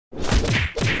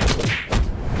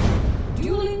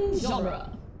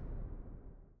genre.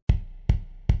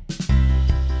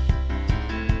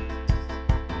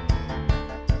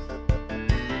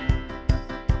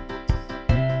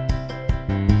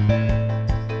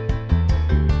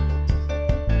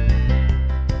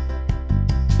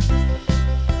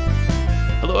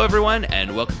 Hello, everyone,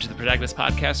 and welcome to the Protagonist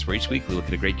Podcast, where each week we look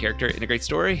at a great character in a great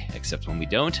story, except when we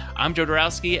don't. I'm Joe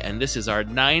Dorowski, and this is our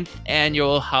 9th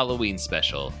annual Halloween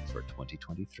special for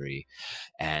 2023.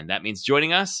 And that means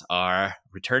joining us are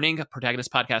returning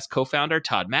Protagonist Podcast co-founder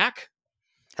Todd Mack.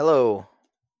 Hello.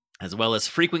 As well as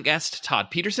frequent guest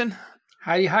Todd Peterson.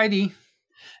 Heidi.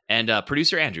 And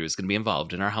producer Andrew is going to be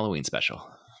involved in our Halloween special.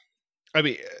 I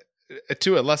mean,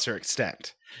 to a lesser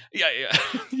extent. Yeah.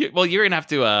 Well, you're going to have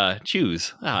to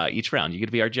choose each round. You get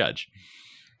to be our judge.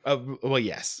 Well,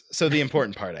 yes. So the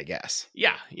important part, I guess.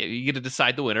 Yeah, you get to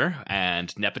decide the winner,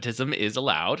 and nepotism is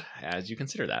allowed as you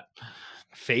consider that.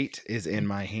 Fate is in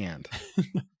my hand.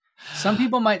 Some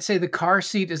people might say the car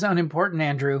seat is unimportant,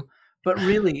 Andrew, but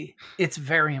really, it's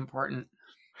very important.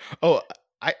 Oh,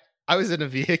 I was in a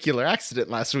vehicular accident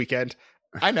last weekend.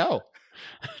 I know.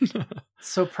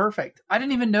 So perfect. I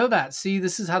didn't even know that. See,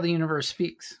 this is how the universe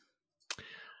speaks.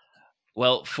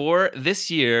 Well, for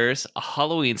this year's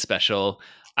Halloween special,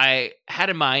 I had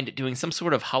in mind doing some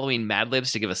sort of Halloween Mad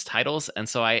Libs to give us titles. And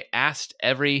so I asked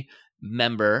every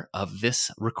member of this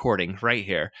recording right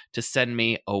here to send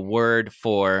me a word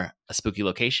for a spooky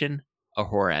location, a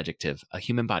horror adjective, a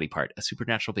human body part, a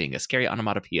supernatural being, a scary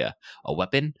onomatopoeia, a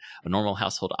weapon, a normal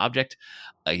household object,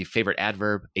 a favorite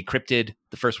adverb, a cryptid,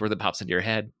 the first word that pops into your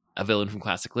head, a villain from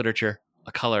classic literature,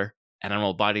 a color, an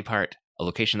animal body part, a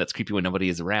location that's creepy when nobody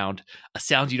is around, a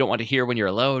sound you don't want to hear when you're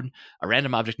alone, a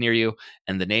random object near you,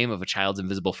 and the name of a child's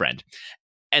invisible friend.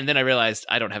 And then I realized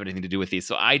I don't have anything to do with these.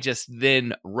 So I just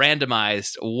then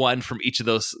randomized one from each of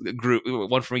those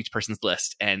one from each person's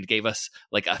list, and gave us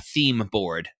like a theme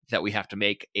board that we have to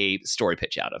make a story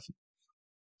pitch out of.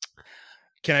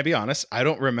 Can I be honest? I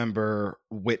don't remember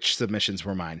which submissions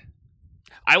were mine.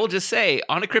 I will just say,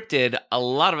 on a cryptid, a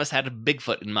lot of us had a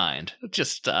Bigfoot in mind.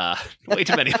 Just way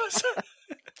too many of us.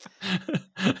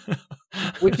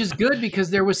 Which is good because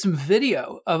there was some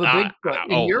video of a Bigfoot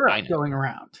in Europe going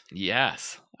around.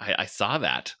 Yes, I saw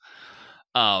that.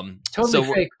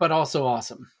 Totally fake, but also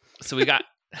awesome. So we got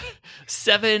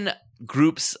 7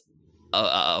 groups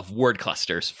of word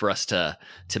clusters for us to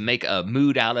make a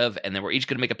mood out of, and then we're each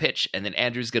going to make a pitch, and then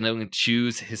Andrew's going to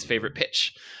choose his favorite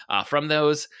pitch from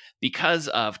those. Because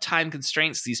of time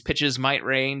constraints, these pitches might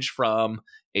range from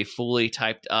a fully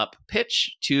typed up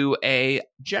pitch to a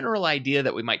general idea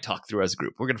that we might talk through as a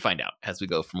group. We're going to find out as we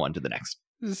go from one to the next.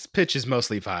 This pitch is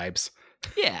mostly vibes.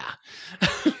 Yeah.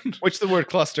 Which the word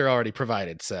cluster already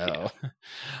provided, so.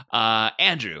 Yeah.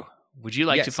 Andrew, would you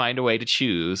like to find a way to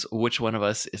choose which one of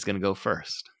us is going to go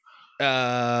first? Yeah.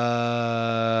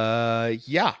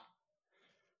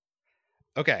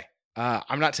 Okay.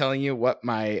 I'm not telling you what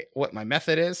my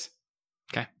method is.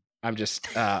 Okay. I'm just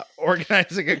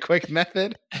organizing a quick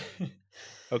method.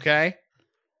 Okay.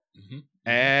 Mm-hmm.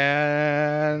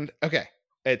 And okay.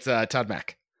 It's Todd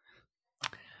Mack.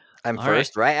 I'm all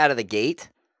first, right out of the gate.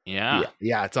 Yeah.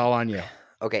 Yeah, it's all on you.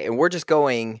 Okay, and we're just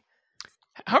going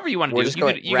however you want to do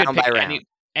it. You could pick by round.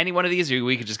 Any one of these, or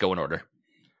we could just go in order.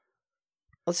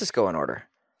 Let's just go in order.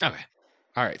 Okay.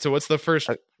 All right. So what's the first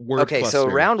word Okay, cluster, so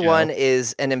round Joe? 1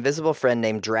 is an invisible friend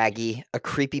named Draggy. A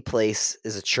creepy place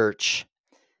is a church.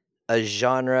 A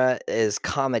genre is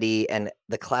comedy, and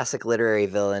the classic literary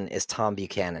villain is Tom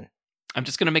Buchanan. I'm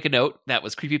just going to make a note. That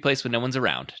was creepy place when no one's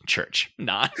around. Church.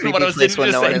 Not creepy what I was place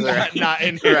when no one is around. Not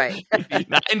in right.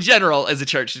 Not in general as a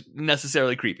church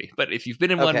necessarily creepy. But if you've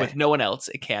been in one with no one else,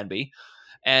 it can be.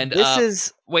 And this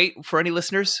is wait, for any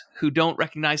listeners who don't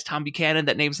recognize Tom Buchanan,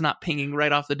 that name's not pinging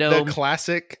right off the dome. The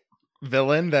classic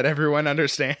villain that everyone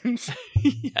understands.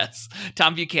 Yes.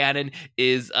 Tom Buchanan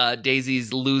is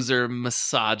Daisy's loser,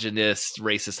 misogynist,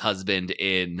 racist husband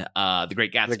in The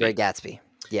Great Gatsby. The Great Gatsby.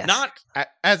 Yes. Not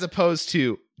as opposed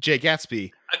to Jay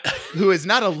Gatsby, who is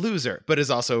not a loser, but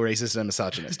is also racist and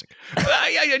misogynistic.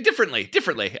 Yeah, differently.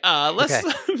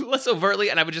 Less overtly.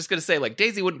 And I was just going to say, like,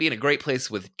 Daisy wouldn't be in a great place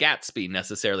with Gatsby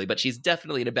necessarily, but she's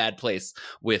definitely in a bad place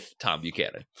with Tom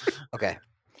Buchanan. Okay.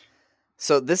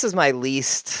 So this is my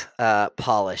least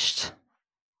polished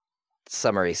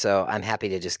summary, so I'm happy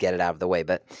to just get it out of the way.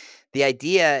 But the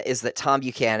idea is that Tom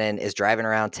Buchanan is driving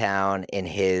around town in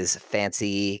his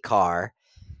fancy car,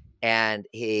 and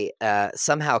he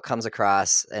somehow comes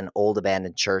across an old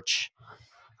abandoned church,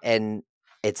 and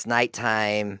it's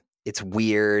nighttime. It's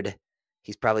weird.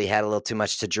 He's probably had a little too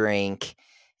much to drink,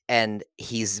 and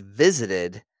he's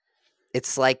visited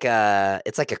it's like a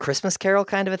Christmas Carol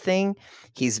kind of a thing.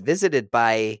 He's visited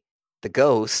by the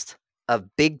ghost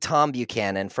of Big Tom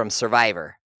Buchanan from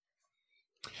Survivor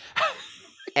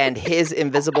and his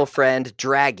invisible friend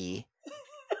Draggy.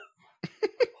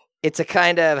 It's a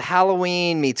kind of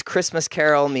Halloween meets Christmas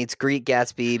Carol meets Great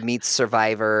Gatsby meets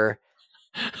Survivor.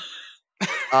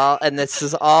 And this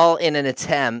is all in an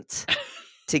attempt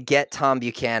to get Tom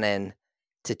Buchanan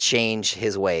to change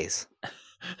his ways.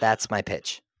 That's my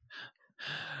pitch.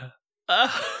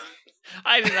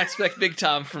 I didn't expect Big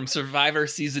Tom from Survivor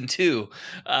season 2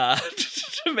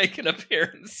 to make an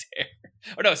appearance here.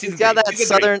 Or no, season He's got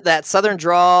 3. that southern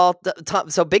drawl.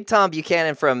 So Big Tom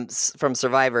Buchanan from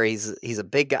Survivor, he's a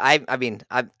big guy. I mean,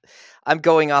 I'm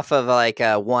going off of like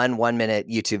a 1 minute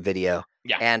YouTube video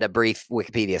and a brief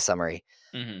Wikipedia summary.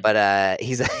 Mm-hmm. But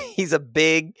he's a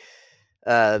big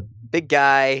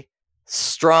guy,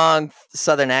 strong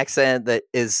southern accent that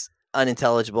is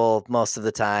unintelligible most of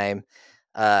the time.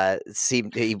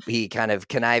 He kind of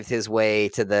connived his way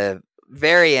to the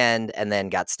very end and then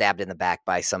got stabbed in the back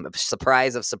by some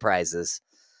surprise of surprises.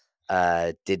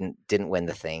 Didn't win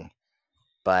the thing,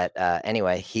 but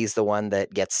anyway, he's the one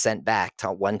that gets sent back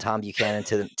to one Tom Buchanan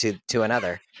to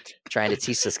another, trying to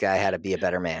teach this guy how to be a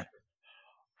better man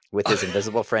with his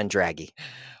invisible friend Draggy.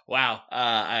 Wow,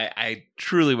 I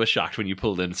truly was shocked when you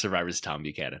pulled in Survivor's Tom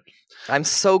Buchanan. I'm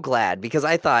so glad because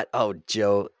I thought, oh,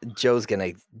 Joe's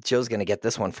gonna get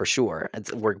this one for sure.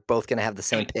 We're both gonna have the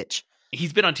same pitch.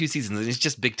 He's been on 2 seasons and he's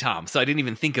just Big Tom, so I didn't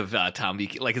even think of Tom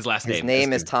like his last name. His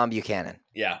name is Tom Buchanan.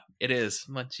 Yeah, it is.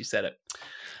 Once you said it.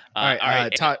 All right.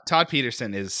 Todd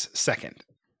Peterson is second.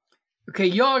 Okay,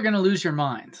 y'all are gonna lose your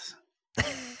minds.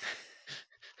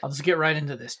 I'll just get right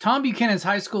into this. Tom Buchanan's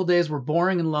high school days were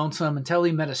boring and lonesome until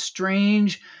he met a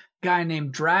strange guy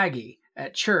named Draggy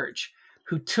at church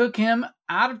who took him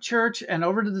out of church and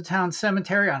over to the town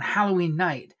cemetery on Halloween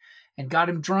night and got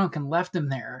him drunk and left him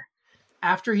there.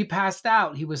 After he passed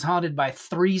out, he was haunted by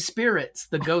 3 spirits,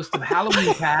 the ghost of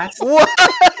Halloween past, What?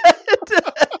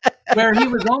 where he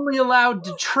was only allowed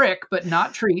to trick but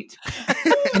not treat,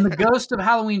 and the ghost of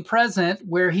Halloween present,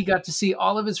 where he got to see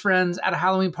all of his friends at a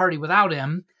Halloween party without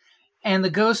him, and the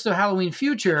ghost of Halloween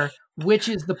future, which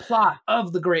is the plot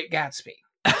of The Great Gatsby.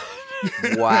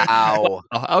 Wow.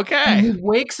 Okay. He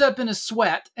wakes up in a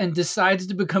sweat and decides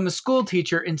to become a school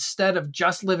teacher instead of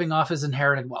just living off his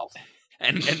inherited wealth.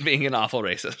 And being an awful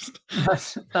racist.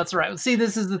 That's right. See,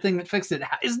 this is the thing that fixed it.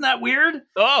 Isn't that weird?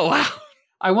 Oh, wow.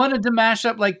 I wanted to mash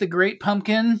up like The Great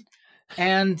Pumpkin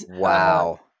and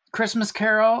Wow. Christmas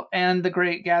Carol and The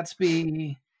Great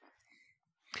Gatsby.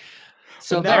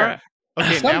 So Well, there.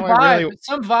 Okay, Some now vibe, I really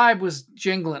some vibe was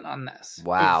jingling on this.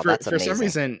 Wow, that's for amazing. some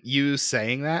reason you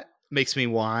saying that makes me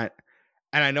want,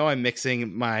 and I know I'm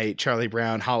mixing my Charlie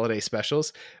Brown holiday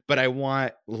specials, but I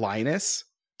want Linus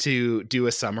to do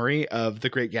a summary of The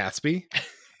Great Gatsby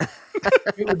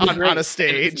on a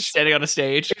stage. Standing on a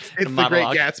stage. It's The Great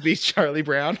Gatsby, Charlie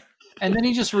Brown. And then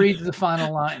he just reads the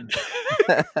final line.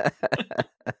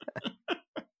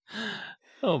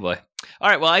 Oh boy. All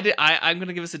right. Well, I'm going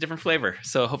to give us a different flavor.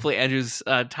 So hopefully Andrew's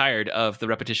tired of the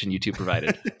repetition you two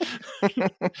provided.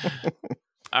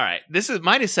 All right.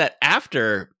 Mine is set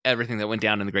after everything that went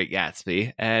down in The Great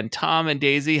Gatsby, and Tom and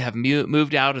Daisy have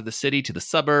moved out of the city to the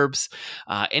suburbs.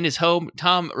 In his home,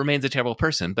 Tom remains a terrible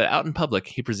person, but out in public,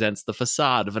 he presents the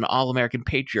facade of an all-American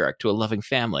patriarch to a loving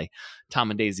family. Tom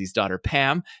and Daisy's daughter,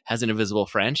 Pam, has an invisible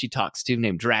friend she talks to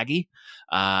named Draggy.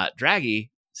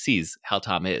 Draggy sees how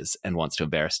Tom is and wants to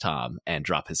embarrass Tom and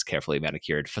drop his carefully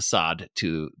manicured facade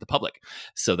to the public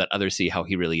so that others see how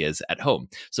he really is at home.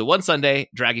 So one Sunday,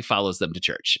 Draggy follows them to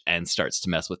church and starts to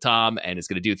mess with Tom and is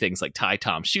going to do things like tie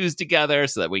Tom's shoes together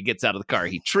so that when he gets out of the car,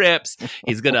 he trips.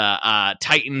 He's going to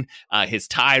tighten his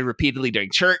tie repeatedly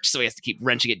during church, so he has to keep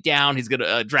wrenching it down.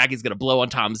 Draggy's going to blow on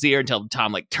Tom's ear until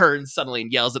Tom turns suddenly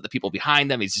and yells at the people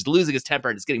behind them. He's just losing his temper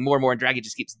and it's getting more and more, and Draggy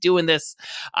just keeps doing this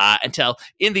until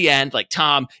in the end,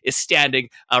 Tom is standing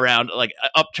around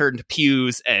upturned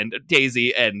pews, and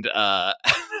Daisy and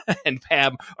and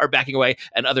Pam are backing away,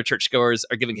 and other churchgoers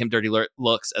are giving him dirty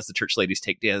looks as the church ladies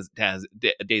take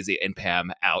Daisy and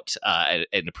Pam out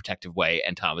in a protective way,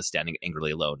 and Tom is standing angrily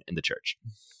alone in the church.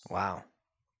 Wow.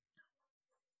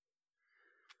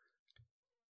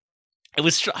 It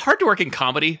was hard to work in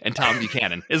comedy and Tom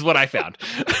Buchanan is what I found.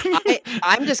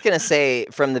 I'm just going to say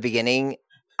from the beginning,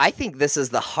 I think this is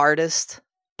the hardest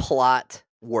plot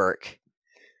work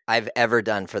I've ever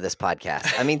done for this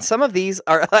podcast. I mean, some of these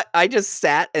are, I just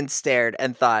sat and stared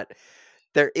and thought,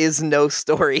 there is no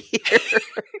story here.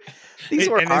 These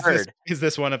were hard. Is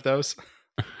this one of those?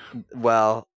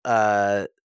 Well,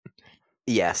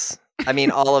 yes. I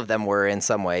mean, all of them were in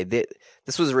some way.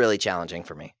 This was really challenging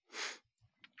for me.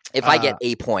 If I get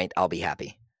a point, I'll be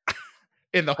happy.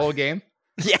 In the whole game?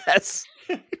 Yes.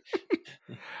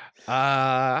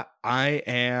 I'm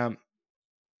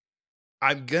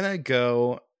gonna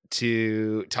go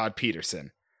to Todd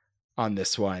Peterson on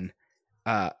this one.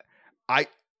 I'm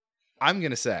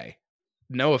gonna say,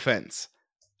 no offense,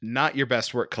 not your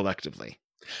best work collectively.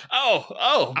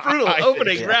 Oh, brutal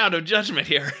opening round of judgment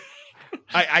here.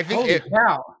 I think Holy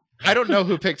cow. I don't know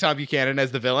who picked Tom Buchanan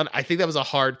as the villain. I think that was a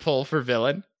hard pull for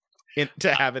villain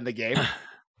to have in the game.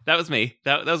 That was me.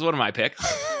 That was one of my picks.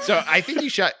 So I think you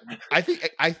shot. I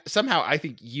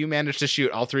think you managed to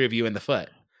shoot all three of you in the foot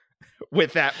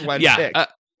with that one pick.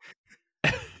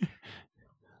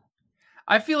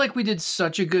 I feel like we did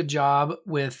such a good job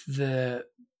with the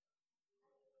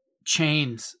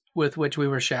chains with which we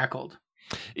were shackled.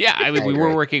 Yeah, I mean, we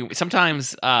were working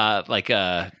sometimes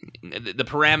the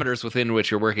parameters within which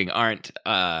you're working aren't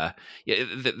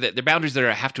the boundaries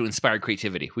that have to inspire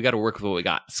creativity. We got to work with what we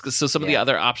got. So some of the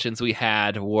other options we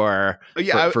had were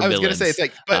I was going to say, it's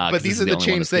like, but these are the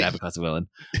chains that have a villain.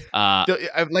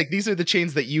 Like these are the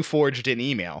chains that you forged in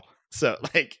email. So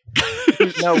like,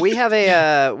 no, we have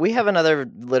another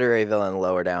literary villain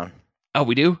lower down. Oh,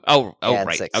 we do. Oh, yeah,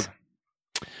 right. 6.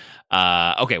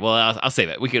 Okay, well, I'll save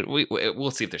it.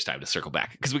 We'll see if there's time to circle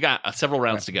back because we got several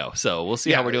rounds to go. So we'll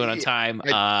see how we're doing on time.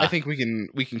 I think we can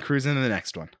cruise into the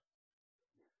next one.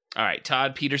 All right,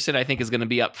 Todd Peterson, I think is going to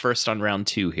be up first on round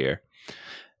 2 here.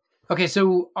 Okay,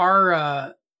 so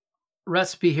our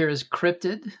recipe here is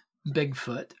cryptid,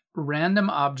 Bigfoot, random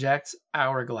objects,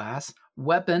 hourglass,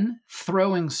 weapon,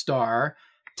 throwing star,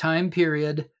 time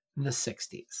period, the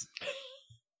 60s.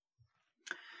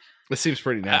 This seems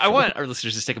pretty natural. I want our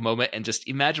listeners to take a moment and just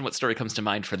imagine what story comes to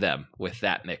mind for them with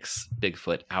that mix: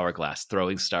 Bigfoot, hourglass,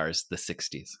 throwing stars, the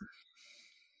 60s.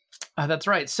 That's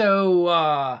right. So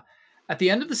at the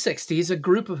end of the 60s, a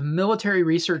group of military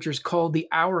researchers called the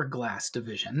Hourglass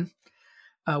Division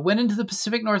went into the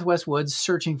Pacific Northwest woods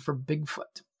searching for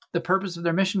Bigfoot. The purpose of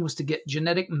their mission was to get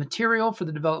genetic material for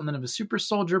the development of a super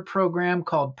soldier program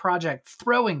called Project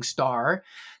Throwing Star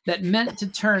that meant to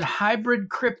turn hybrid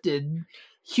cryptid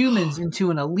humans into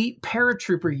an elite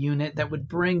paratrooper unit that would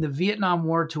bring the Vietnam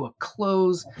War to a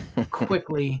close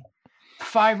quickly.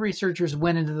 5 researchers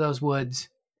went into those woods.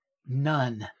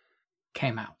 None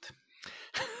came out.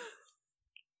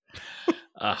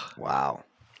 Wow.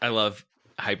 I love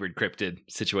hybrid cryptid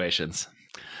situations.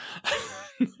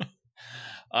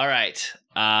 All right.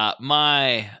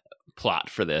 My plot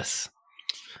for this.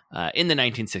 In the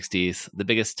 1960s, the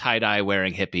biggest tie-dye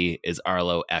wearing hippie is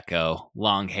Arlo Echo.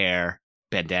 Long hair,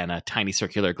 bandana, tiny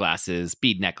circular glasses,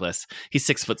 bead necklace. He's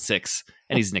 6'6",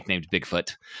 and he's nicknamed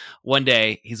Bigfoot. One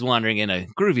day, he's wandering in a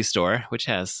groovy store, which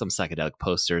has some psychedelic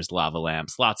posters, lava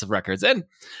lamps, lots of records, and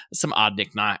some odd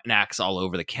knickknacks all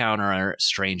over the counter,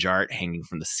 strange art hanging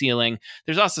from the ceiling.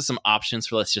 There's also some options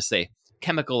for, let's just say,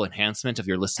 chemical enhancement of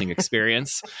your listening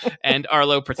experience. And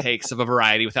Arlo partakes of a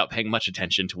variety without paying much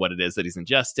attention to what it is that he's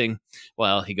ingesting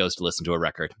while he goes to listen to a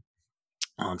record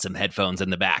on some headphones in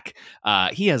the back.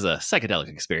 He has a psychedelic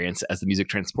experience as the music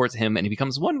transports him and he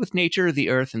becomes one with nature, the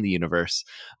earth, and the universe.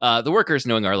 The workers,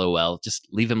 knowing Arlo well, just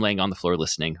leave him laying on the floor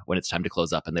listening. When it's time to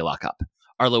close up and they lock up.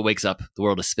 Arlo wakes up, the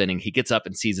world is spinning. He gets up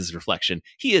and sees his reflection.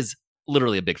 He is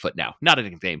literally a Bigfoot now, not a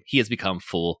nickname. He has become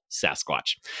full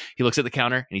Sasquatch. He looks at the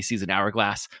counter and he sees an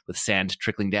hourglass with sand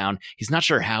trickling down. He's not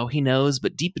sure how he knows,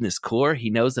 but deep in his core, he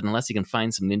knows that unless he can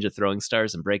find some ninja throwing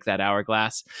stars and break that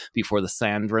hourglass before the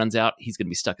sand runs out, he's going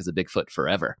to be stuck as a Bigfoot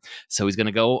forever. So he's going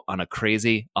to go on a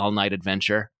crazy all-night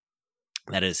adventure.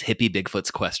 That is hippie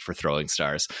Bigfoot's quest for throwing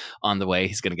stars. On the way,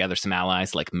 he's going to gather some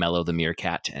allies like Mello the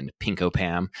Meerkat and Pinko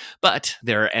Pam. But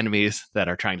there are enemies that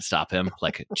are trying to stop him,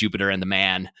 like Jupiter and the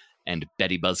Man and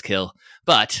Betty Buzzkill.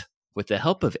 But with the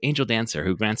help of Angel Dancer,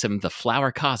 who grants him the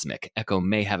flower cosmic, Echo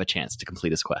may have a chance to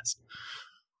complete his quest.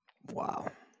 Wow.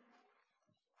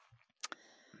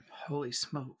 Holy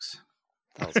smokes.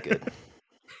 That was good.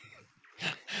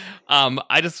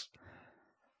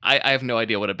 I have no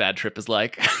idea what a bad trip is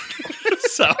like.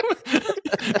 So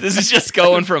this is just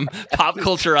going from pop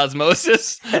culture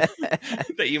osmosis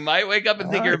that you might wake up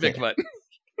and think you're a Bigfoot.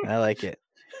 I like it.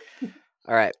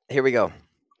 All right, here we go.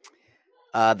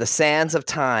 The sands of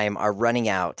time are running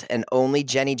out, and only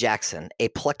Jenny Jackson, a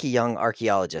plucky young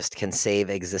archaeologist, can save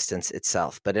existence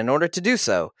itself. But in order to do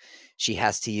so, she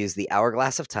has to use the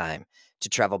hourglass of time to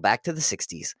travel back to the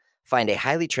 60s, find a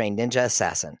highly trained ninja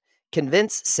assassin,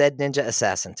 convince said ninja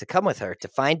assassin to come with her to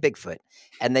find Bigfoot,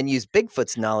 and then use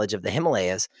Bigfoot's knowledge of the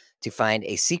Himalayas to find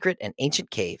a secret and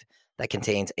ancient cave that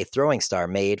contains a throwing star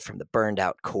made from the burned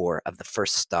out core of the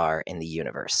first star in the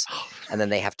universe. And then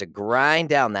they have to grind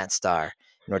down that star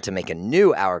in order to make a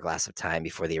new hourglass of time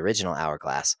before the original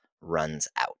hourglass runs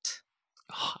out.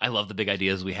 Oh, I love the big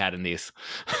ideas we had in these.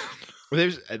 Well,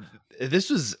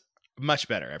 this was much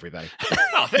better, everybody.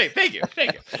 Oh, thank you.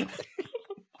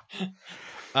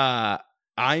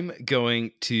 I'm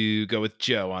going to go with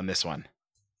Joe on this one.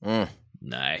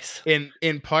 Nice.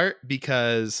 In part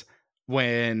because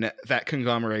when that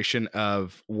conglomeration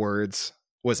of words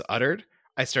was uttered,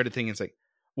 I started thinking, it's like,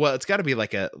 well, it's got to be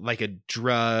like a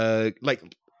drug,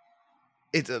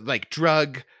 it's a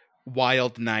drug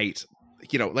wild night,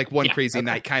 like one crazy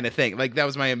night kind of thing. Like that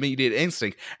was my immediate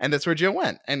instinct, and that's where Joe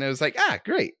went, and I was like,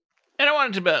 great. And I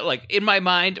wanted to be like, in my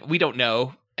mind, we don't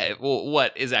know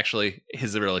what is actually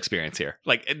his real experience here.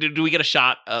 Like, do we get a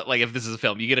shot? Like, if this is a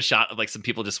film, you get a shot of like some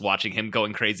people just watching him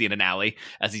going crazy in an alley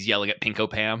as he's yelling at Pinko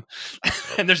Pam,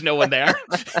 and there's no one there.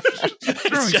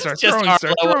 Throwing star.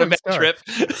 Trip.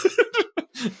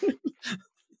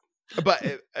 But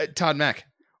Todd Mack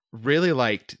really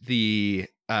liked the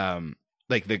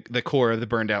the core of the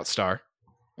burned out star,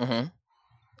 and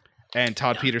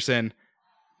Todd Peterson.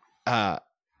 I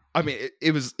mean,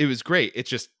 it was great.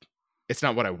 It's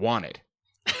not what I wanted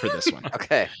for this one.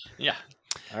 Okay. Yeah.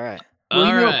 All right.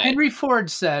 Well, Henry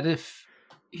Ford said if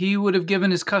he would have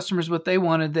given his customers what they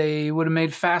wanted, they would have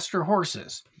made faster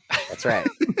horses. That's right.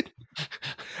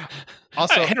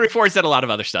 Also, Henry Ford said a lot of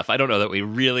other stuff. I don't know that we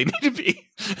really need to be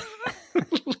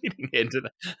leading into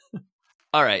that.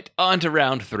 All right, on to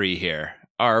round 3 here.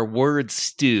 Our word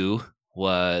stew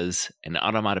was an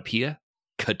onomatopoeia,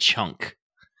 ka-chunk,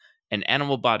 an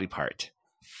animal body part,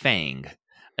 fang,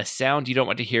 a sound you don't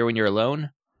want to hear when you're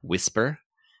alone, whisper,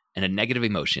 and a negative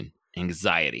emotion,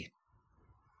 anxiety.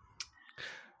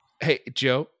 Hey,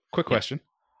 Joe, quick question.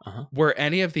 Were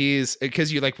any of these,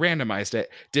 because you randomized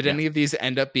it, did any of these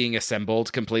end up being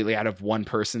assembled completely out of one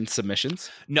person's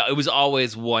submissions? No, it was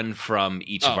always one from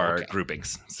each of our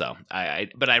groupings. So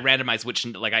but I randomized which,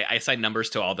 I assigned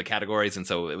numbers to all the categories, and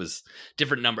so it was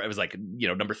different number. It was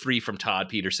number 3 from Todd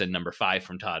Peterson, number 5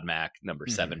 from Todd Mack, number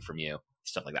 7 from you,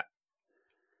 stuff like that.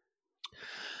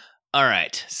 All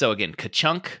right. So again,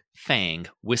 ka-chunk, fang,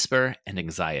 whisper, and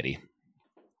anxiety.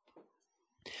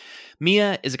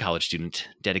 Mia is a college student,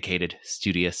 dedicated,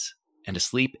 studious, and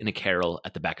asleep in a carrel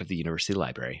at the back of the university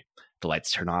library. The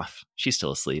lights turn off. She's still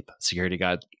asleep. Security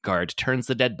guard turns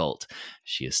the deadbolt.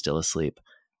 She is still asleep.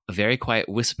 A very quiet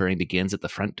whispering begins at the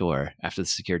front door after the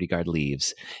security guard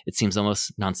leaves. It seems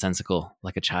almost nonsensical,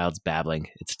 like a child's babbling.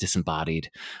 It's disembodied,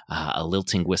 a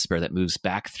lilting whisper that moves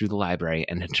back through the library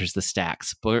and enters the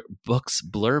stacks. Books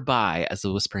blur by as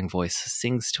the whispering voice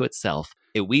sings to itself.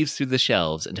 It weaves through the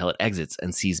shelves until it exits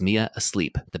and sees Mia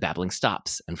asleep. The babbling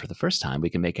stops, and for the first time, we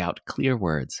can make out clear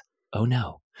words. Oh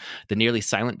no. The nearly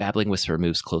silent babbling whisper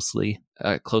moves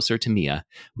closer to Mia.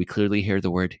 We clearly hear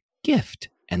the word gift.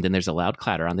 And then there's a loud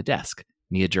clatter on the desk.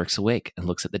 Mia jerks awake and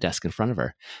looks at the desk in front of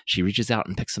her. She reaches out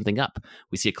and picks something up.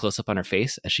 We see a close-up on her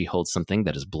face as she holds something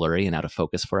that is blurry and out of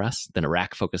focus for us. Then a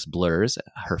rack focus blurs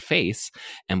her face,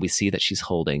 and we see that she's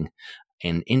holding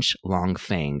an inch-long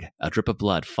fang. A drip of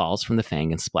blood falls from the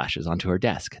fang and splashes onto her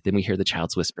desk. Then we hear the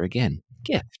child's whisper again.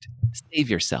 Gift. Save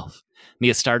yourself.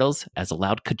 Mia startles as a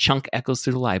loud ka-chunk echoes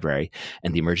through the library,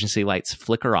 and the emergency lights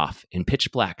flicker off. In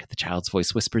pitch black, the child's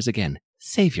voice whispers again.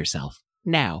 Save yourself.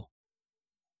 Now.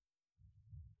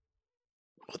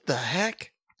 What the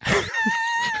heck?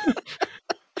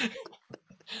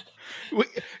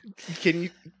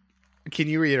 Can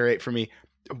you reiterate for me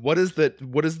what is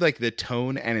the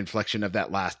tone and inflection of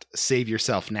that last save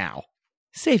yourself now?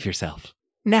 Save yourself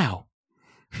now.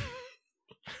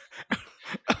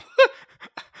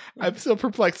 I'm so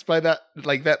perplexed by that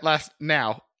last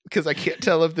now, because I can't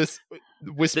tell if this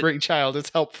whispering child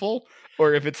is helpful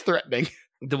or if it's threatening.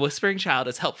 The whispering child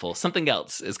is helpful. Something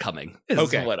else is coming.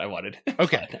 Is what I wanted.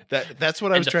 Okay, that's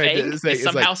what I was trying to say. Is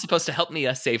somehow supposed to help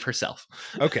Mia save herself.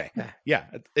 Okay, yeah.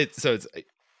 It's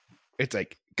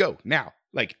like go now,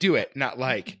 do it, not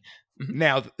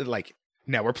now.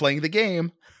 Now we're playing the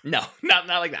game. No, not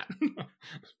like that.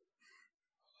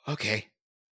 Okay.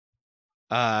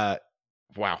 Wow.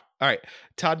 All right,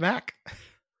 Todd Mack.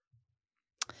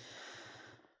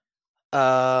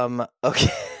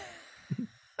 Okay.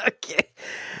 Okay.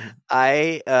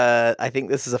 I think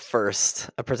this is a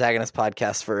Protagonist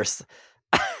podcast first.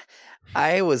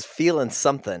 I was feeling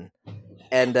something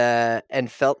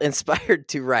and felt inspired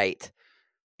to write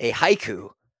a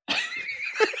haiku.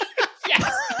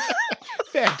 Yes.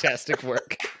 Fantastic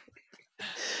work.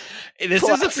 This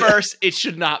is a first. It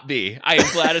should not be. I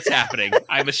am glad it's happening.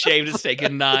 I'm ashamed it's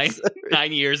taken 9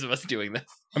 years of us doing this.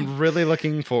 I'm really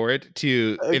looking forward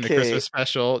to in the Okay. Christmas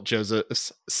special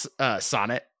Joseph's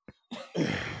sonnet.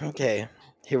 Okay,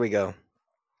 here we go.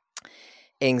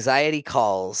 Anxiety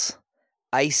calls,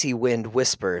 icy wind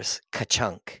whispers,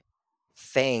 ka-chunk,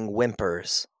 fang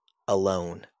whimpers,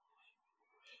 alone.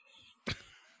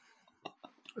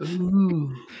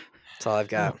 Ooh. That's all I've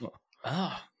got.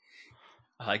 Oh,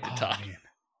 I like to talk. Man.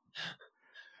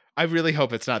 I really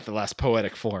hope it's not the last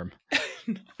poetic form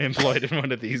employed in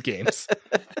one of these games.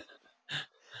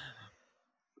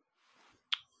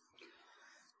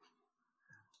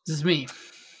 This is me.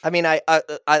 I mean,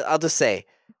 I'll just say,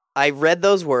 I read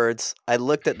those words, I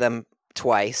looked at them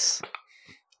twice,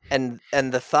 and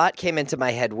the thought came into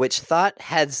my head, which thought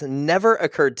has never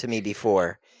occurred to me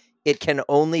before. It can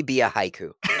only be a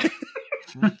haiku.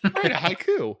 Right, a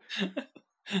haiku.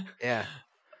 Yeah.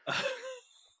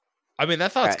 I mean,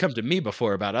 that thought's Right. come to me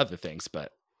before about other things,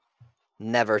 but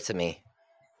Never to me.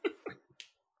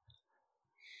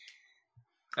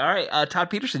 All right, Todd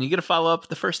Peterson, you get to follow up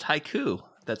the first haiku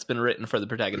that's been written for the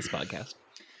Protagonist podcast.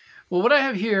 Well, what I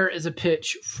have here is a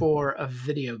pitch for a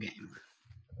video game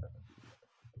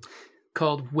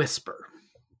called Whisper.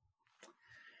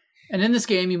 And in this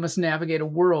game, you must navigate a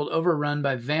world overrun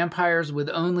by vampires with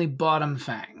only bottom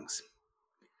fangs.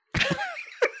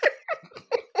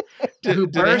 do Who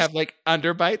they burst- have like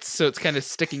underbites so it's kind of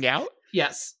sticking out?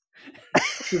 Yes.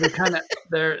 So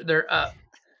they're up.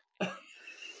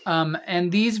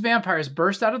 And these vampires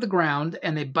burst out of the ground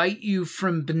and they bite you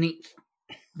from beneath.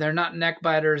 They're not neck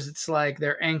biters. It's like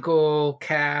they're ankle,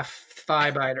 calf,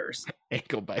 thigh biters.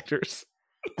 Ankle biters.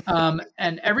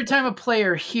 And every time a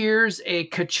player hears a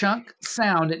ka-chunk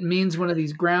sound, it means one of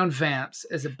these ground vamps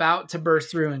is about to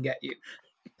burst through and get you.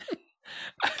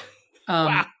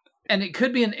 Wow. And it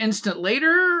could be an instant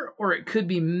later, or it could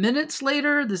be minutes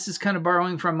later. This is kind of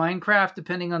borrowing from Minecraft,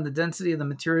 depending on the density of the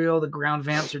material the ground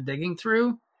vamps are digging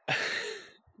through.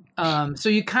 So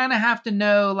you kind of have to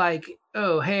know, like,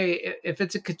 oh, hey, if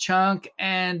it's a ka-chunk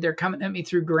and they're coming at me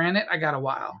through granite, I got a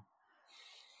while.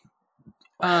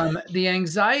 The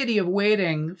anxiety of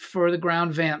waiting for the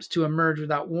ground vamps to emerge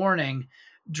without warning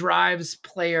drives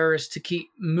players to keep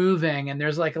moving, and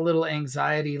there's like a little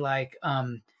anxiety, like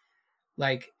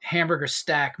hamburger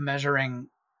stack measuring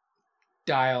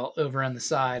dial over on the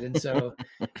side. And so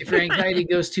if your anxiety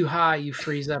goes too high, you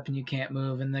freeze up and you can't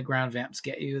move, and the ground vamps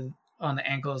get you on the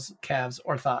ankles, calves,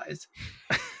 or thighs.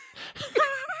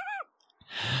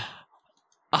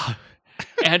 Oh,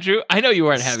 Andrew, I know you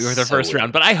weren't happy with our So first weird.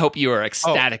 round, but I hope you are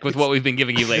ecstatic with what we've been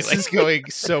giving you This lately. is going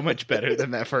so much better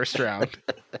than that first round.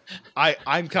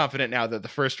 I'm confident now that the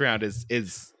first round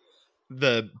is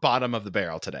the bottom of the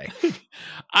barrel today.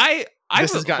 I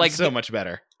This has gotten like so much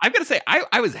better. I'm gonna say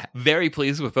I was very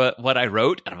pleased with what I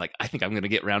wrote, and I'm like, I think I'm gonna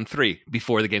get round 3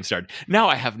 before the game started. Now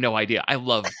I have no idea. I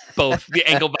love both the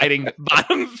ankle biting,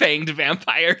 bottom fanged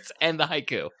vampires and the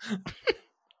haiku.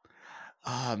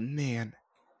 Oh man.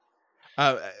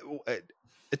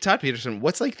 Todd Peterson,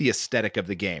 what's like the aesthetic of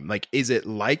the game? Like, is it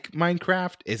like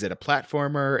Minecraft? Is it a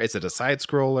platformer? Is it a side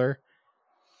scroller?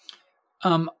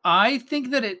 I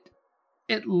think that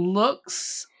it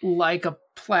looks like a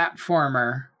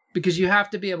platformer because you have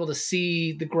to be able to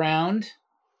see the ground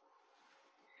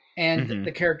and Mhm.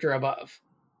 the character above.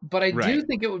 But I do Right.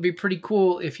 think it would be pretty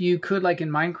cool if you could, like in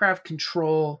Minecraft,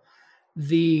 control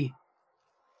the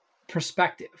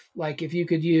perspective. Like if you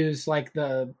could use like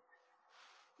the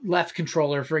left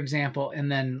controller, for example,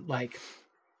 and then like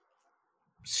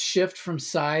shift from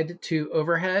side to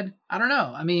overhead. I don't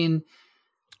know. I mean,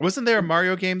 Wasn't there a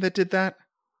Mario game that did that?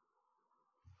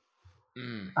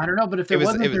 I don't know, but if there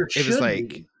wasn't, there it was should like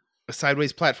be. a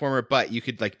sideways platformer, but you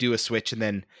could like do a switch and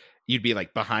then you'd be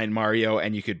like behind Mario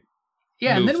and you could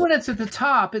Yeah, and move. then when it's at the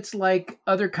top, it's like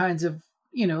other kinds of,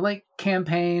 like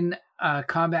campaign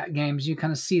combat games. You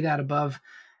kind of see that above,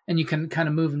 and you can kind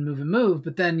of move and move and move.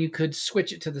 But then you could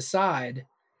switch it to the side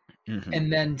Mhm.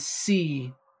 and then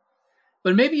see.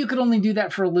 But maybe you could only do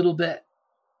that for a little bit,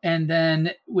 and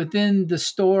then within the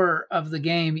store of the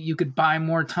game, you could buy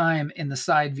more time in the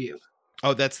side view.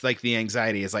 Oh, that's like the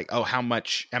anxiety is like, oh, how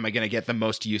much am I going to get the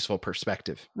most useful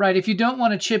perspective? Right. If you don't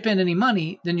want to chip in any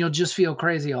money, then you'll just feel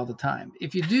crazy all the time.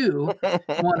 If you do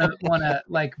want to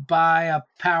like buy a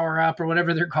power up or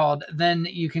whatever they're called, then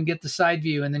you can get the side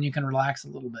view and then you can relax a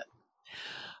little bit.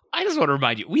 I just want to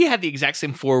remind you, we had the exact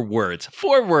same 4 words.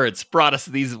 4 words brought us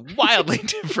these wildly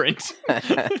different.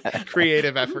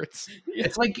 Creative efforts.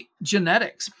 It's like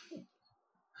genetics.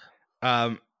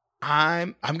 I'm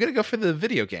going to go for the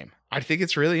video game. I think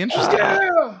it's really interesting.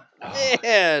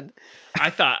 Man, I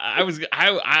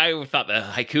thought the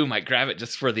haiku might grab it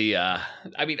just for the.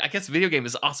 I mean, I guess video game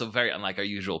is also very unlike our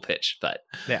usual pitch, but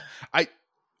Yeah,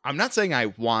 I'm not saying I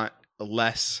want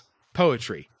less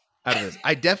poetry out of this.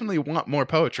 I definitely want more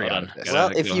poetry Hold out on. of this.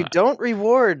 Gotta- Well, if you don't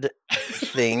reward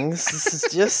things, this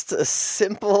is just a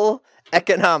simple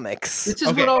economics. This is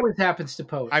Okay. what always happens to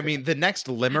poetry. I mean, the next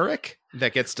limerick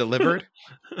that gets delivered.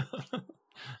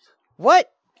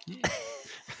 What?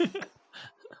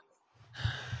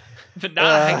 but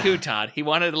not a haiku, Todd. He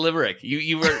wanted a limerick.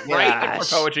 You were right Gosh.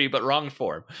 for poetry, but wrong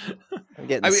form. I'm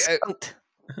getting I mean, skunked.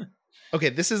 Okay,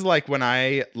 this is like when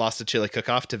I lost a chili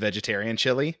cook-off to vegetarian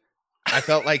chili. I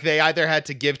felt like they either had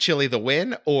to give chili the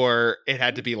win or it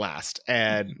had to be last.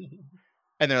 And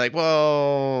they're like,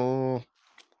 well,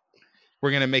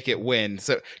 we're going to make it win.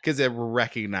 So, because they're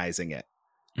recognizing it.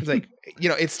 It's like,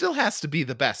 it still has to be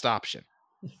the best option.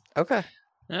 Okay.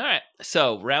 All right.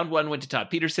 So round 1 went to Todd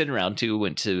Peterson. Round 2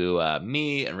 went to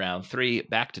me. And round 3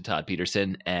 back to Todd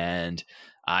Peterson. And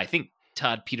I think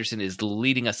Todd Peterson is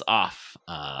leading us off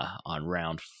on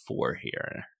round 4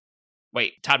 here.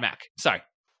 Wait, Todd Mack. Sorry.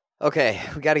 Okay,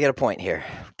 we got to get a point here.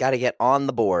 Got to get on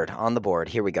the board. On the board.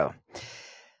 Here we go.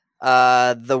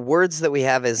 The words that we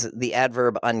have is the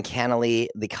adverb uncannily,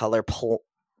 the color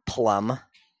plum,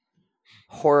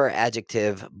 horror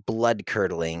adjective blood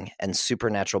curdling, and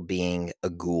supernatural being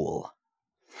a ghoul.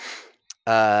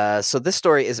 So this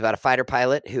story is about a fighter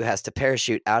pilot who has to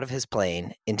parachute out of his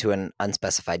plane into an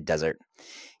unspecified desert.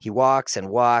 He walks and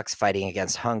walks, fighting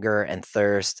against hunger and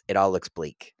thirst. It all looks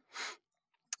bleak.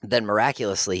 Then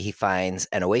miraculously, he finds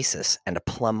an oasis and a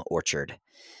plum orchard.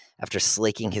 After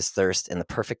slaking his thirst in the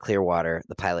perfect clear water,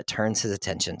 the pilot turns his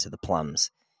attention to the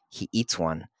plums. He eats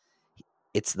one.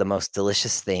 It's the most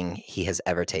delicious thing he has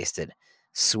ever tasted,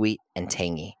 sweet and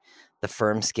tangy. The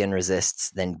firm skin resists,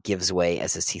 then gives way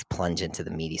as his teeth plunge into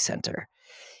the meaty center.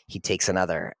 He takes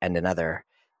another and another.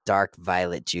 Dark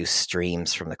violet juice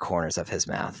streams from the corners of his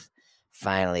mouth.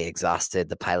 Finally exhausted,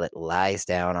 the pilot lies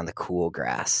down on the cool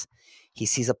grass. He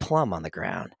sees a plum on the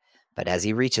ground, but as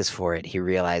he reaches for it, he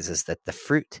realizes that the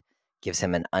fruit gives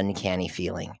him an uncanny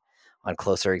feeling. On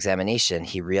closer examination,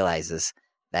 he realizes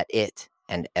that it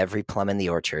and every plum in the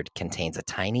orchard contains a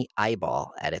tiny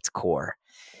eyeball at its core.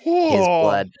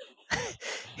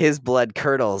 His blood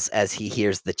curdles as he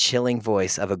hears the chilling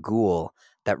voice of a ghoul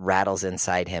that rattles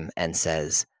inside him and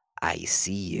says, "I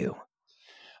see you."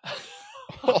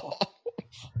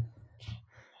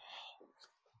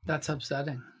 That's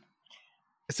upsetting.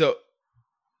 So,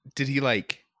 did he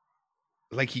like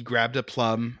he grabbed a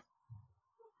plum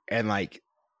and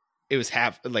it was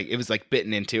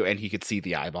bitten into and he could see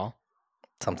the eyeball?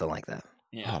 Something like that.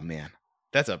 Yeah. Oh man,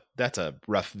 that's a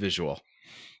rough visual.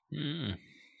 Mm.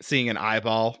 Seeing an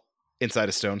eyeball inside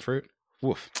a stone fruit.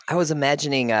 Woof. I was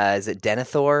imagining, is it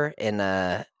Denethor in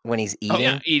when he's eating? Oh,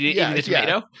 yeah. Eating the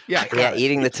tomato? Yeah, Yeah,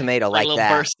 eating the tomato Like like a little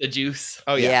that. burst of juice.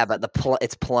 Oh yeah. yeah. But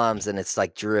it's plums and it's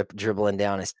like dribbling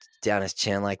down his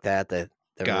chin like that. The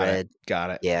Got red. it. Got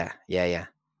it. Yeah.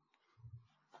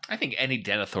 I think any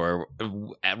Denethor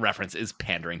reference is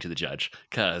pandering to the judge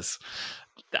because,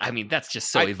 I mean, that's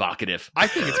just so evocative. I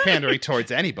think it's pandering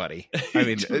towards anybody. I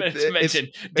mean, to mention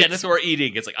Denethor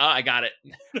eating, it's like, oh, I got it.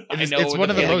 I know it's what one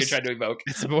of the feeling most- you're trying to evoke.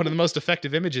 it's one of the most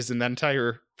effective images in that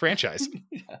entire franchise.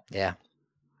 Yeah.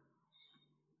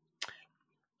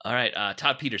 All right,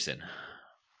 Todd Peterson.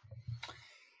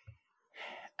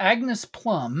 Agnes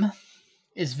Plum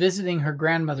is visiting her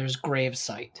grandmother's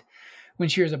gravesite when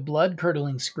she hears a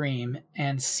blood-curdling scream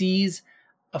and sees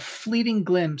a fleeting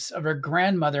glimpse of her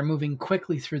grandmother moving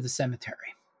quickly through the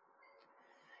cemetery.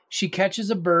 She catches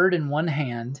a bird in one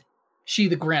hand. She,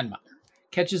 the grandmother,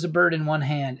 catches a bird in one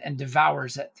hand and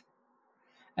devours it.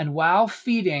 And while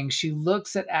feeding, she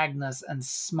looks at Agnes and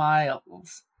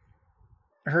smiles,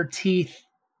 her teeth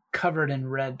covered in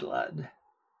red blood.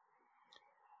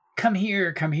 Come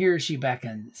here, she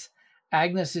beckons.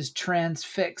 Agnes is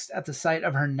transfixed at the sight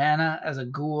of her Nana as a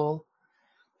ghoul.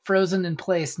 Frozen in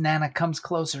place, Nana comes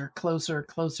closer,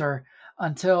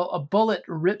 until a bullet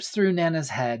rips through Nana's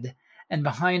head, and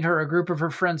behind her, a group of her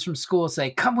friends from school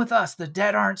say, "Come with us, the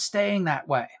dead aren't staying that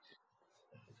way."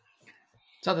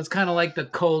 So that's kind of like the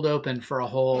cold open for a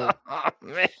whole Oh,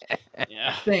 man.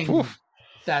 Yeah. thing Oof.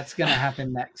 that's going to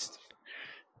happen next.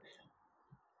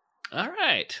 All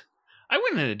right. I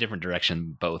went in a different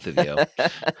direction, both of you.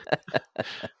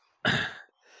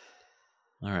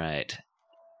 All right.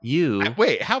 You.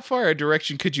 Wait, how far a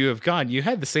direction could you have gone? You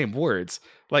had the same words.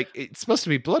 Like, it's supposed to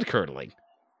be blood curdling.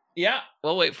 Yeah,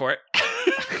 we'll wait for it.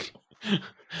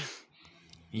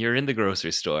 You're in the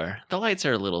grocery store. The lights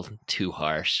are a little too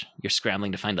harsh. You're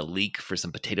scrambling to find a leek for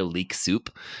some potato leek soup.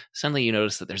 Suddenly you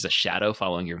notice that there's a shadow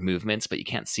following your movements, but you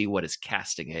can't see what is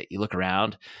casting it. You look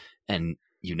around and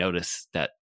you notice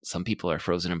that some people are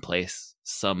frozen in place.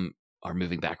 Some are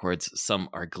moving backwards. Some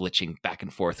are glitching back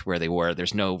and forth where they were.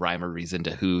 There's no rhyme or reason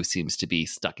to who seems to be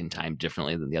stuck in time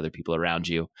differently than the other people around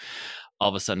you. All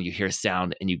of a sudden you hear a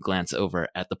sound and you glance over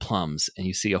at the plums and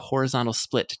you see a horizontal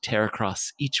split tear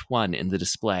across each one in the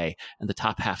display, and the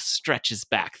top half stretches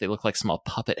back. They look like small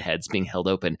puppet heads being held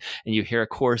open, and you hear a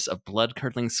chorus of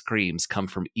blood-curdling screams come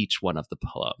from each one of the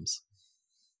plums.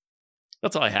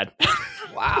 That's all I had.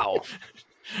 Wow.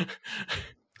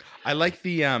 I like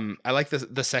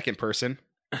the second person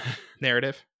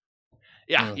narrative.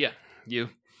 Yeah. You.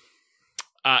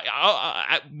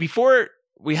 Before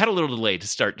we had a little delay to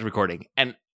start the recording,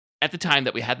 and at the time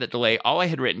that we had that delay, all I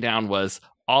had written down was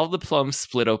all the plums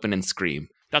split open and scream.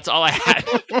 That's all I had.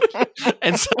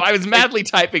 And so I was madly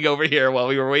typing over here while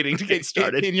we were waiting to get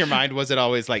started. In your mind, was it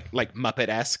always like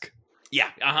Muppet-esque? Yeah,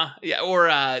 yeah. Or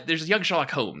there's Young Sherlock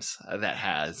Holmes that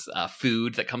has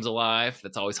food that comes alive.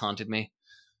 That's always haunted me.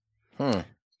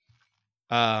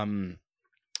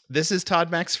 This is Todd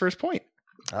Mac's first point.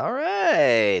 All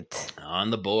right.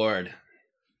 On the board.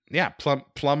 Yeah,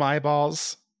 plum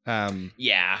eyeballs.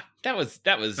 Yeah,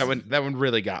 that one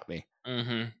really got me.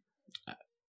 Mm-hmm.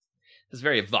 It's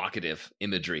very evocative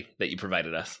imagery that you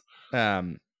provided us.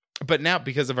 But now,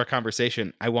 because of our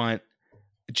conversation, I want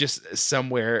just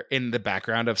somewhere in the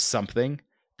background of something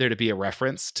there to be a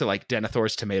reference to like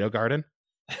Denethor's tomato garden.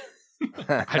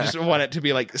 I just want it to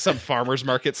be like some farmer's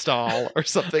market stall or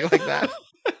something like that.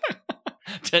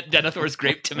 Denethor's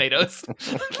grape tomatoes.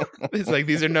 It's like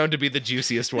these are known to be the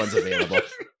juiciest ones available.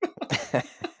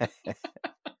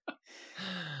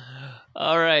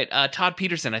 All right, Todd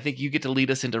Peterson, I think you get to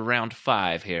lead us into round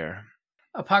 5 here.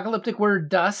 Apocalyptic word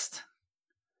dust.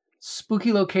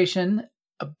 Spooky location.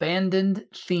 Abandoned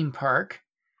theme park.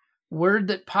 Word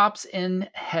that pops in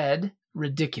head.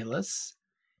 Ridiculous.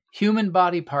 Human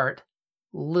body part.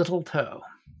 Little toe.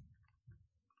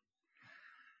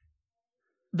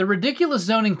 The ridiculous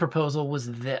zoning proposal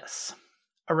was this.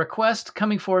 A request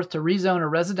coming forth to rezone a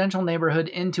residential neighborhood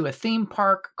into a theme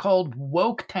park called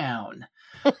Woketown,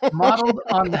 modeled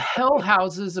on the hell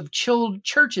houses of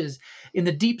churches in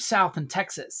the deep south in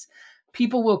Texas.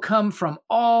 People will come from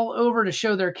all over to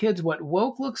show their kids what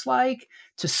woke looks like,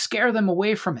 to scare them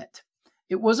away from it.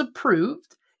 It was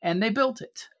approved, and they built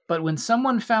it. But when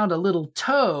someone found a little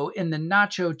toe in the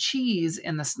nacho cheese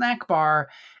in the snack bar,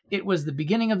 it was the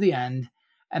beginning of the end.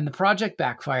 And the project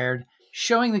backfired.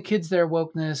 Showing the kids their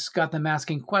wokeness got them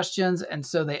asking questions, and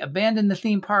so they abandoned the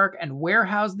theme park and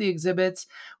warehoused the exhibits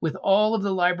with all of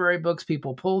the library books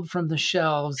people pulled from the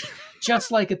shelves, just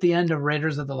like at the end of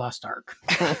Raiders of the Lost Ark.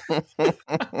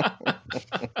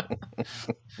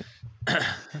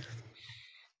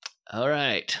 All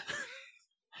right.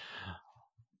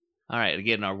 All right,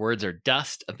 again, our words are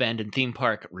dust, abandoned theme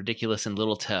park, ridiculous, and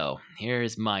little toe.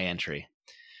 Here's my entry.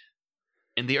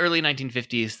 In the early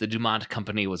 1950s, the DuMont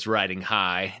Company was riding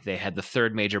high. They had the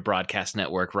third major broadcast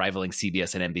network rivaling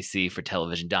CBS and NBC for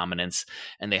television dominance,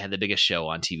 and they had the biggest show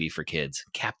on TV for kids,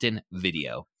 Captain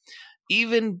Video.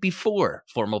 Even before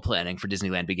formal planning for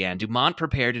Disneyland began, DuMont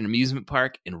prepared an amusement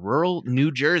park in rural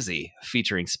New Jersey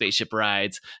featuring spaceship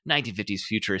rides, 1950s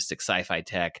futuristic sci-fi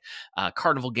tech,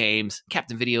 carnival games.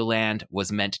 Captain Video Land was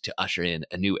meant to usher in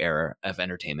a new era of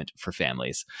entertainment for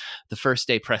families. The first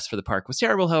day press for the park was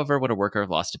terrible, however, when a worker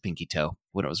lost a pinky toe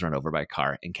when it was run over by a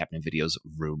car in Captain Video's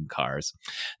room cars.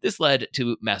 This led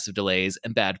to massive delays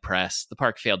and bad press. The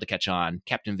park failed to catch on.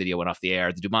 Captain Video went off the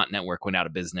air. The DuMont network went out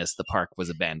of business. The park was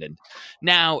abandoned.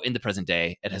 Now, in the present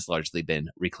day, it has largely been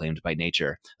reclaimed by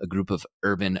nature. A group of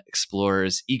urban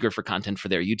explorers eager for content for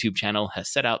their YouTube channel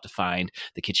has set out to find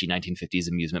the kitschy 1950s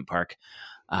amusement park.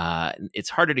 It's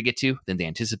harder to get to than they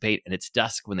anticipate, and it's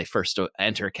dusk when they first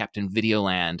enter Captain Video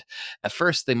Land. At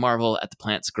first, they marvel at the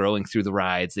plants growing through the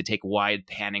rides. They take wide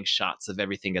panning shots of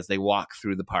everything as they walk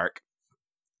through the park.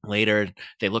 Later,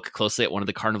 they look closely at one of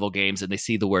the carnival games and they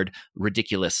see the word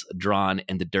ridiculous drawn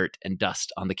in the dirt and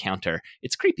dust on the counter.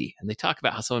 It's creepy. And they talk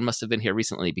about how someone must have been here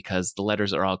recently because the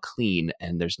letters are all clean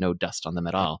and there's no dust on them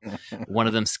at all. One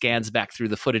of them scans back through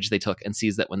the footage they took and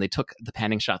sees that when they took the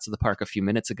panning shots of the park a few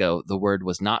minutes ago, the word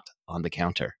was not on the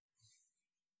counter.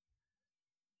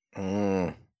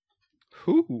 Who?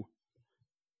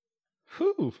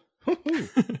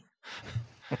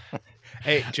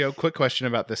 Hey, Joe, quick question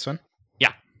about this one.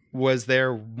 Yeah. Was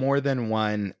there more than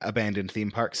one abandoned theme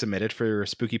park submitted for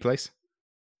Spooky Place?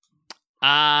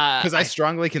 Because I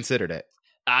strongly considered it.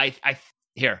 I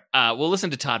Here, we'll listen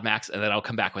to Todd Max, and then I'll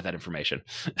come back with that information.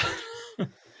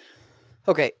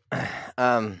 Okay.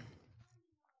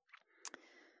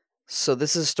 So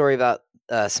this is a story about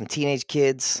some teenage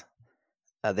kids.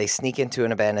 They sneak into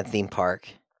an abandoned theme park,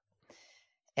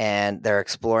 and they're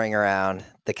exploring around.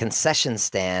 The concession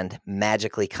stand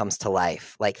magically comes to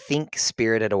life. Like, think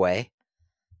Spirited Away.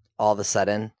 All of a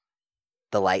sudden,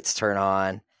 the lights turn on,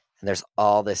 and there's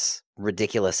all this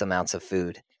ridiculous amounts of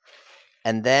food.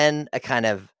 And then a kind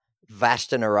of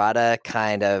Vashta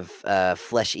kind of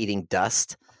flesh-eating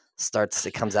dust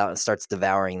comes out and starts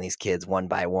devouring these kids one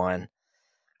by one,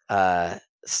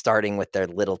 starting with their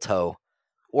little toe.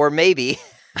 Or maybe,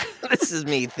 this is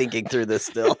me thinking through this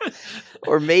still,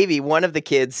 or maybe one of the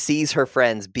kids sees her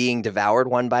friends being devoured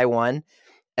one by one,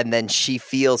 and then she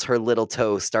feels her little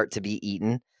toe start to be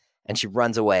eaten, and she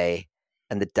runs away,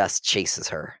 and the dust chases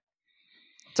her.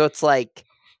 So it's like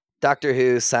Doctor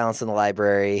Who, Silence in the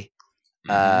Library,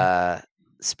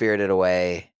 Spirited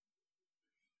Away,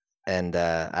 and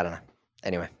I don't know.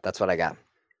 Anyway, that's what I got.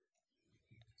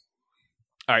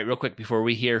 All right, real quick before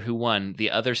we hear who won,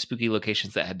 the other spooky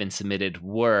locations that had been submitted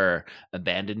were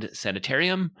abandoned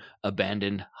sanitarium,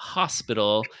 abandoned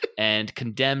hospital, and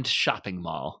condemned shopping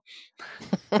mall.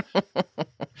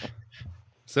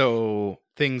 So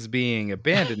things being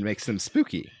abandoned makes them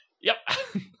spooky. Yep.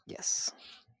 Yes.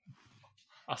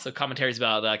 Also, commentaries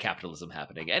about capitalism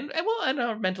happening and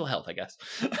our mental health, I guess.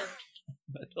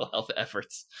 Mental health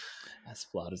efforts, as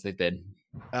flawed as they've been.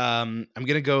 I'm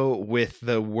gonna go with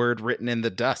the word written in the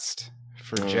dust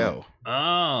for Joe.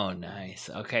 Oh, nice.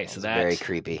 Okay, so that's very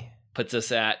creepy. Puts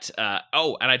us at and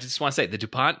I just want to say the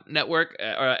DuPont network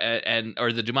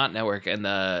or the Dumont network and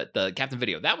the Captain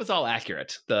Video, that was all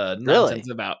accurate. The nonsense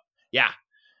about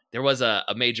there was a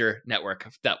major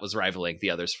network that was rivaling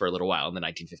the others for a little while in the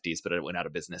 1950s, but it went out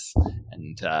of business.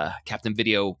 And Captain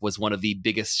Video was one of the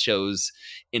biggest shows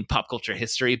in pop culture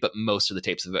history, but most of the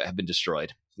tapes of it have been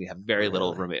destroyed. We have very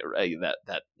little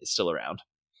that is still around.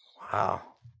 Wow.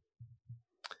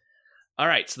 All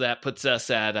right, so that puts us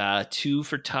at 2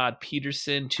 for Todd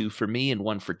Peterson, 2 for me, and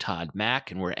 1 for Todd Mack,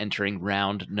 and we're entering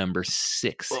round number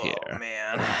 6 here. Oh,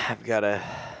 man. I've got to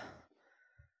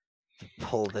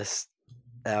pull this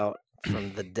out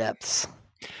from the depths.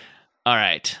 All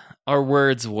right. Our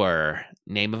words were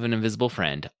name of an invisible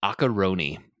friend,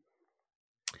 Akaroni,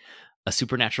 a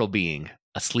supernatural being,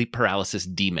 a sleep paralysis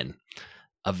demon,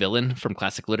 a villain from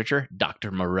classic literature,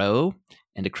 Dr. Moreau,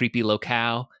 and a creepy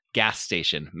locale, gas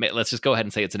station. Let's just go ahead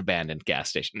and say it's an abandoned gas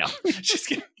station. No, just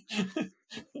kidding.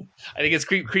 I think it's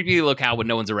creepy locale when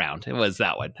no one's around. It was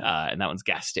that one, and that one's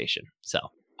gas station. So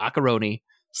Akaroni,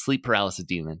 sleep paralysis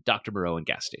demon, Dr. Moreau, and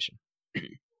gas station.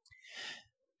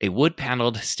 A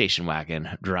wood-paneled station wagon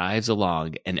drives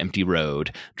along an empty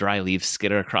road. Dry leaves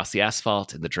skitter across the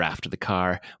asphalt in the draft of the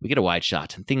car. We get a wide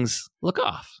shot, and things look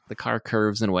off. The car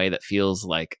curves in a way that feels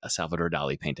like a Salvador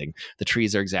Dali painting. The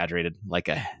trees are exaggerated, like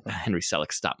a Henry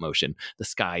Selick stop motion. The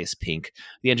sky is pink.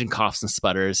 The engine coughs and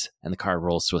sputters, and the car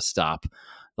rolls to a stop.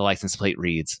 The license plate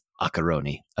reads,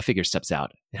 Akaroni. A figure steps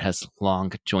out. It has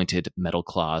long, jointed metal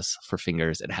claws for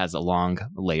fingers. It has a long,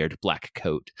 layered black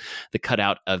coat. The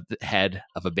cutout of the head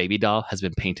of a baby doll has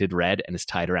been painted red and is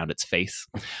tied around its face.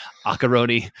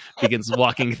 Akaroni begins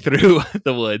walking through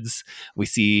the woods. We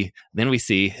see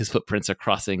his footprints are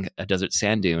crossing a desert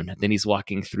sand dune. Then he's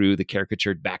walking through the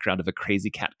caricatured background of a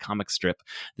Crazy Cat comic strip,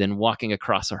 then walking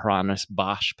across a Hieronymus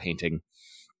Bosch painting.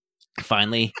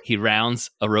 Finally, he rounds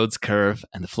a road's curve,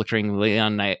 and the flickering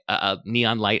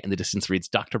neon light in the distance reads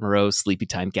Dr. Moreau's Sleepy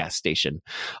Time gas station.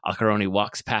 Akaroni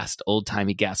walks past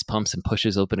old-timey gas pumps and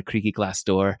pushes open a creaky glass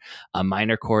door. A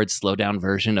minor chord slow-down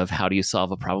version of How Do You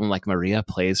Solve a Problem Like Maria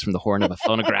plays from the horn of a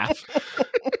phonograph.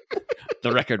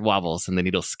 The record wobbles, and the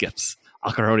needle skips.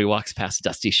 Akaroni walks past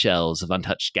dusty shelves of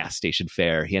untouched gas station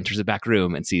fare. He enters a back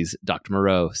room and sees Dr.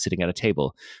 Moreau sitting at a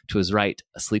table. To his right,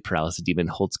 a sleep paralysis demon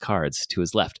holds cards. To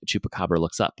his left, a chupacabra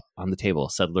looks up. On the table,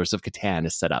 Settlers of Catan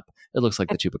is set up. It looks like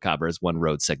the chupacabra is one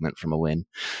road segment from a win.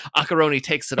 Akaroni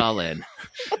takes it all in.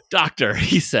 Doctor,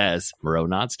 he says. Moreau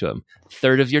nods to him.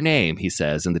 Third of your name, he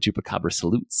says, and the chupacabra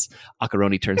salutes.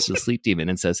 Akaroni turns to the sleep demon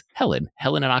and says, Helen.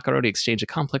 Helen and Akaroni exchange a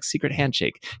complex secret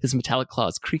handshake, his metallic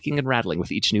claws creaking and rattling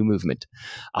with each new movement.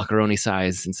 Akaroni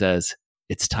sighs and says,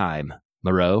 it's time.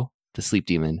 Moreau, the sleep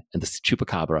demon, and the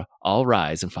chupacabra all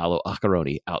rise and follow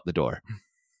Akaroni out the door.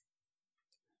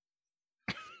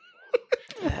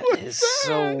 That is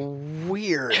so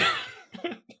weird.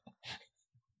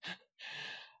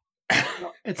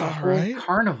 It's a whole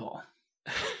carnival.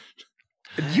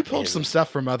 You pulled some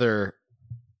stuff from other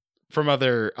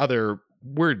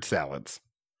word salads.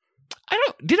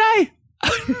 Did I?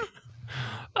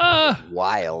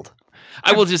 Wild.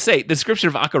 I will just say, the description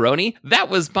of Akaroni, that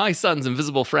was my son's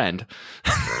invisible friend.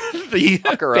 The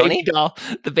Akaroni?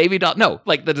 baby doll. No,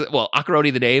 like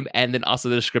Akaroni, the name, and then also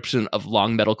the description of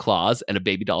long metal claws and a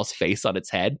baby doll's face on its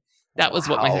head. That was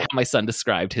what how my son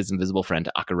described his invisible friend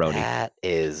Akaroni. That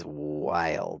is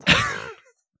wild.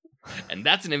 And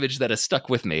that's an image that has stuck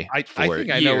with me for I think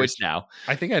years I know which, now.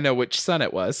 I think I know which son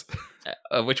it was.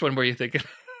 Which one were you thinking?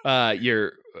 Of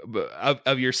your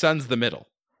son's the middle.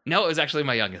 No, it was actually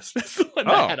my youngest. That's the one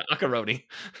that had Akaroni.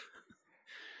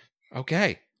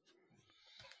 Okay.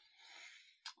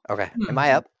 Okay. Am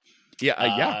I up?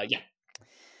 Yeah. Yeah.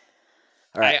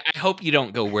 All right. I hope you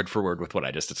don't go word for word with what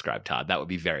I just described, Todd. That would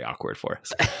be very awkward for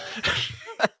us.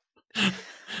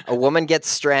 A woman gets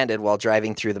stranded while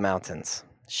driving through the mountains.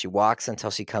 She walks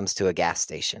until she comes to a gas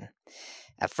station.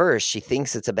 At first, she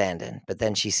thinks it's abandoned, but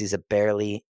then she sees a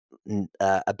barely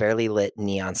lit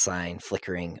neon sign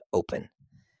flickering open.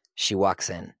 She walks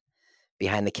in.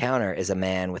 Behind the counter is a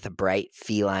man with a bright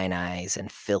feline eyes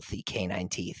and filthy canine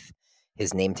teeth.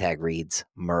 His name tag reads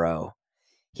Moreau.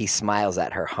 He smiles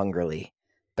at her hungrily,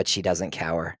 but she doesn't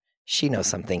cower. She knows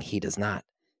something he does not.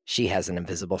 She has an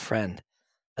invisible friend,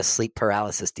 a sleep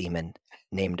paralysis demon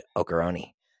named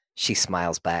Okaroni. She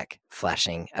smiles back,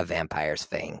 flashing a vampire's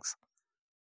fangs.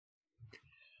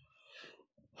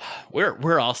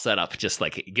 We're all set up, just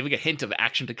like giving a hint of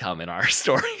action to come in our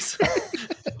stories.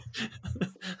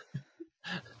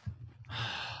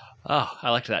 Oh, I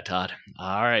liked that, Todd.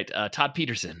 All right, Todd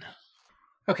Peterson.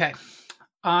 Okay,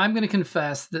 I'm going to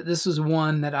confess that this was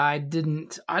one that I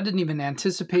didn't even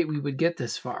anticipate we would get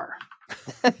this far.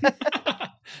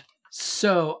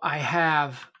 So I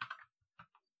have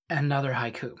another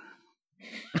haiku.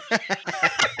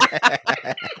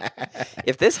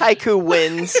 If this haiku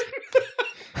wins,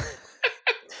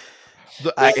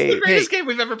 This is the greatest game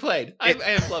we've ever played. I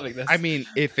am loving this. I mean,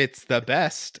 if it's the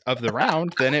best of the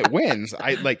round, then it wins.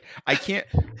 I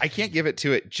can't give it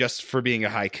to it just for being a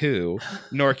haiku,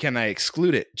 nor can I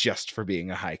exclude it just for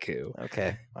being a haiku.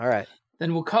 okay, all right.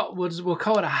 Then we'll call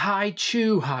it a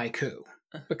high-chew haiku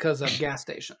because of gas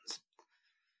stations.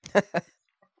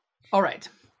 All right.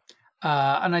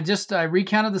 And I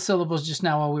recounted the syllables just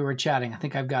now while we were chatting. I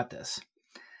think I've got this.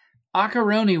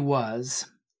 Akaroni was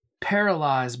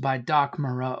paralyzed by Doc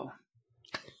Moreau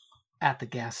at the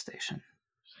gas station.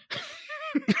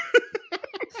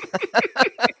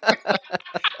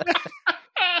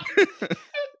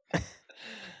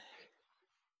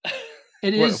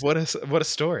 It is what a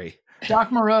story.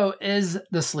 Doc Moreau is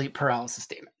the sleep paralysis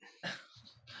demon.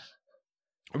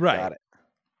 Right. Got it.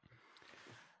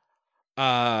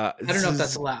 I don't know if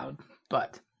that's allowed,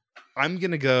 but I'm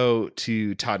gonna go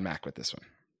to Todd Mack with this one.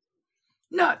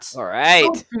 nuts. All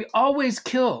right. He always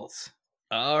kills.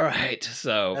 All right,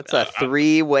 so That's a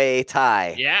three-way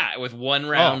tie. yeah, with one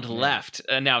round man. left.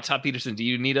 Now, Todd Peterson, do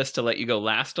you need us to let you go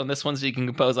last on this one so you can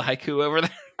compose a haiku over there?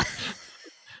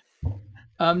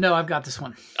 No, I've got this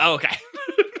one. Oh, okay.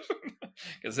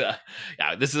 Because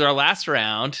yeah, this is our last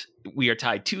round. We are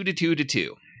tied 2-2.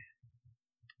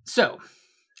 So,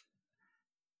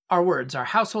 our words are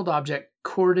household object,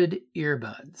 corded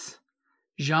earbuds.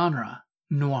 Genre,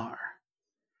 noir.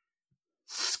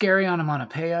 Scary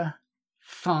onomatopoeia,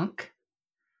 funk.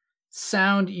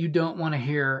 Sound you don't want to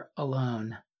hear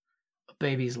alone, a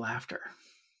baby's laughter.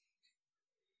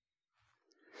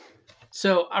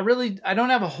 So, I don't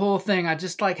have a whole thing. I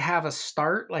just have a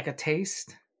start, like a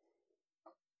taste.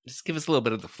 Just give us a little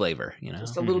bit of the flavor, you know?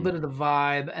 Just a little bit of the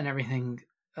vibe and everything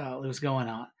that was going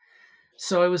on.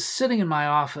 So I was sitting in my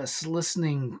office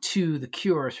listening to The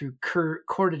Cure through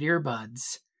corded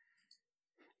earbuds,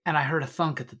 and I heard a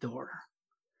thunk at the door.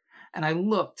 And I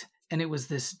looked, and it was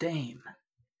this dame.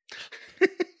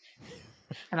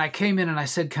 And I came in and I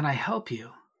said, "Can I help you?"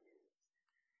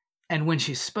 And when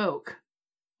she spoke,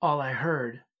 all I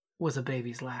heard was a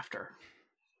baby's laughter.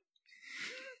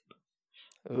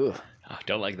 Ooh. Oh,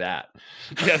 don't like that.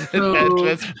 That's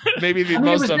maybe the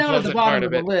most it was down at the unpleasant bottom part of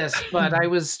of the it. list, but I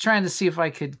was trying to see if I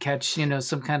could catch,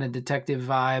 some kind of detective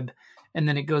vibe, and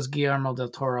then it goes Guillermo del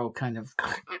Toro kind of.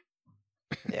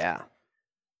 Yeah.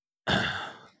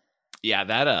 Yeah,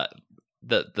 that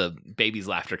the baby's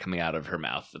laughter coming out of her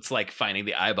mouth. It's like finding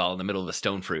the eyeball in the middle of a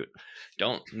stone fruit.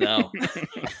 Don't know.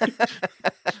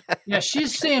 Yeah,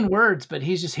 she's saying words, but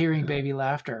he's just hearing baby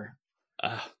laughter.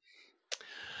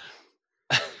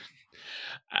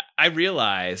 I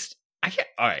realized I can't.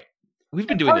 All right, we've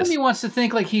been doing Part this. of me wants to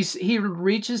think like he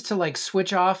reaches to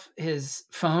switch off his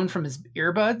phone from his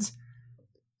earbuds,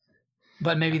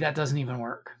 but maybe that doesn't even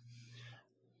work.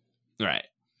 Right.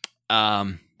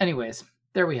 Anyways,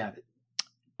 there we have it.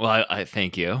 Well, I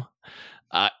thank you.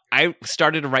 I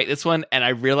started to write this one, and I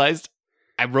realized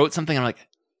I wrote something. I'm like,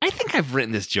 I think I've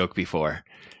written this joke before.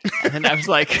 And then I was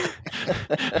like,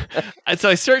 and so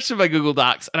I searched in my Google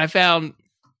Docs, and I found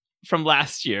from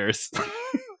last year's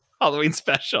Halloween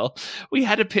special, we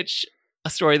had to pitch a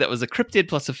story that was a cryptid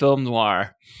plus a film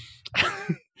noir.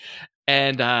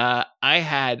 And I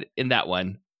had in that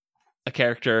one a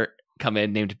character come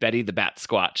in named Betty the Bat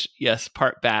Squatch. Yes,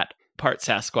 part bat, part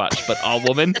Sasquatch, but all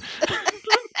woman.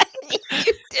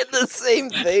 You did the same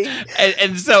thing.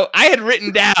 And so I had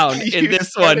written down in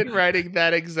this one. Writing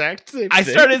that exact same I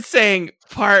thing. started saying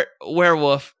part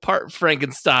werewolf, part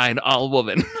Frankenstein, all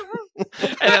woman.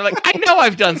 And I'm like, I know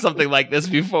I've done something like this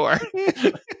before.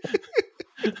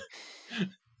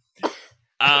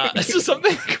 So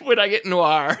something when I get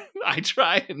noir, I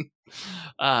try and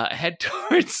head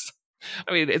towards.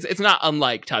 I mean, it's not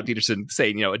unlike Todd Peterson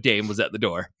saying, a dame was at the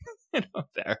door.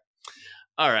 There.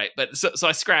 All right, but so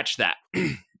I scratched that,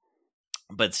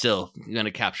 but still, I'm going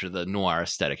to capture the noir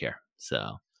aesthetic here.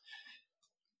 So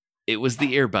it was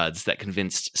the earbuds that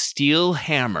convinced Steel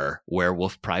Hammer,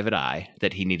 werewolf private eye,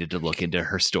 that he needed to look into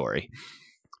her story.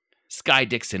 Sky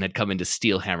Dixon had come into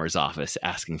Steel Hammer's office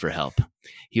asking for help.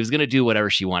 He was going to do whatever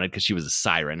she wanted because she was a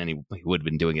siren, and he would have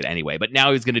been doing it anyway. But now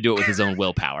he was going to do it with his own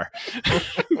willpower.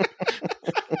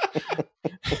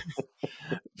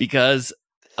 Because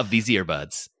of these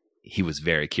earbuds, he was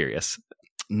very curious.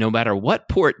 No matter what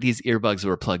port these earbuds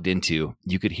were plugged into,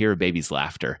 you could hear a baby's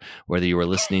laughter, whether you were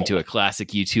listening to a classic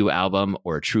U2 album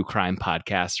or a true crime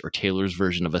podcast or Taylor's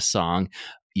version of a song.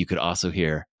 You could also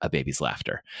hear a baby's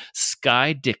laughter.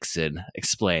 Sky Dixon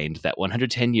explained that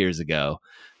 110 years ago,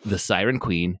 the Siren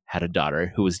Queen had a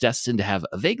daughter who was destined to have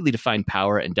a vaguely defined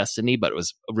power and destiny, but it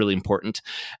was really important.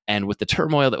 And with the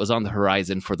turmoil that was on the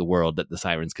horizon for the world that the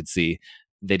sirens could see,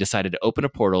 they decided to open a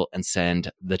portal and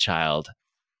send the child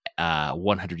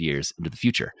 100 years into the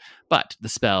future. But the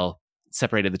spell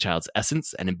separated the child's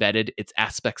essence and embedded its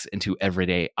aspects into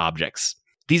everyday objects.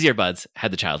 These earbuds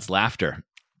had the child's laughter,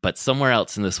 but somewhere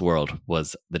else in this world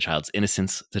was the child's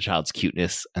innocence, the child's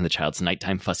cuteness, and the child's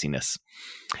nighttime fussiness.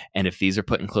 And if these are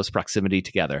put in close proximity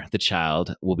together, the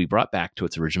child will be brought back to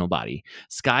its original body.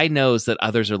 Sky knows that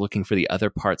others are looking for the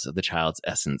other parts of the child's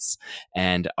essence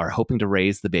and are hoping to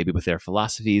raise the baby with their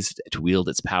philosophies to wield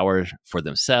its power for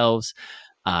themselves.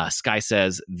 Sky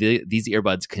says these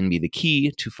earbuds can be the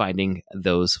key to finding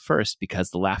those first, because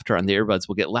the laughter on the earbuds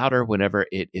will get louder whenever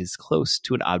it is close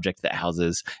to an object that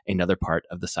houses another part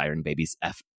of the siren baby's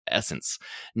essence.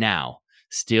 Now,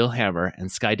 Steel Hammer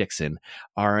and Sky Dixon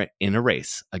are in a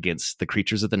race against the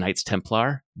creatures of the Knights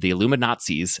Templar, the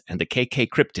Illuminazis, and the KK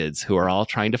Cryptids, who are all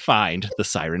trying to find the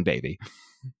siren baby.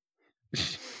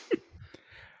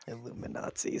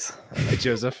 Illuminazis. Hey,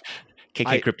 Joseph.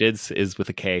 KK Cryptids is with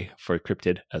a K for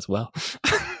cryptid as well.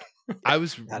 I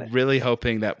was really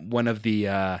hoping that one of the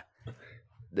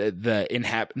not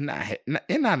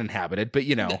inhabited, but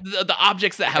the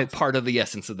objects that have part of the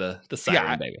essence of the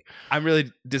siren baby. I'm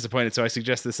really disappointed, so I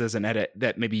suggest this as an edit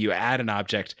that maybe you add an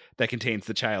object that contains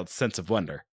the child's sense of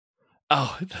wonder.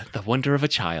 Oh, the wonder of a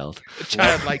child. A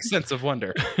childlike sense of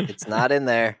wonder. It's not in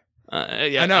there.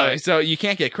 Yeah, I know, so you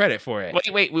can't get credit for it.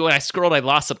 Wait. When I scrolled, I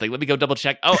lost something. Let me go double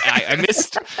check. Oh, I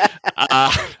missed.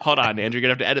 Hold on, Andrew. You're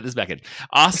going to have to edit this back in.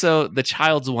 Also, the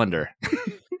child's wonder.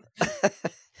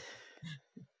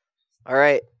 All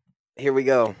right. Here we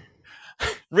go.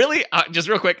 Really? Just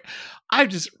real quick. I'm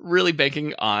just really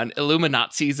banking on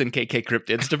Illuminazis and KK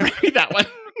Cryptids to bring me that one.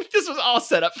 This was all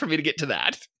set up for me to get to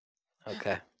that.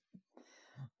 Okay.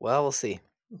 Well, we'll see.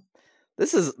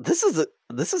 This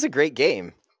is a great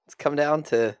game. It's come down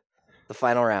to the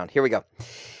final round. Here we go.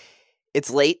 It's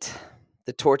late.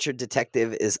 The tortured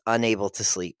detective is unable to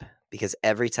sleep because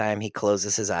every time he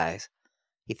closes his eyes,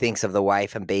 he thinks of the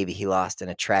wife and baby he lost in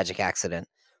a tragic accident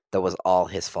that was all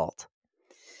his fault.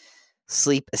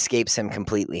 Sleep escapes him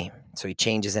completely, so he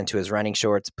changes into his running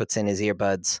shorts, puts in his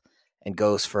earbuds, and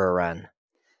goes for a run.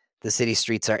 The city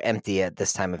streets are empty at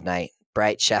this time of night.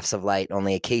 Bright shafts of light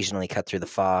only occasionally cut through the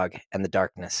fog and the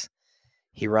darkness.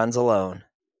 He runs alone.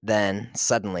 Then,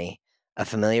 suddenly, a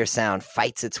familiar sound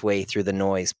fights its way through the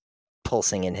noise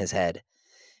pulsing in his head.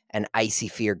 An icy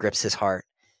fear grips his heart,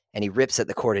 and he rips at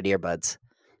the corded earbuds.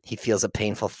 He feels a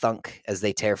painful thunk as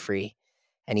they tear free,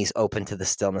 and he's open to the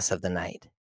stillness of the night.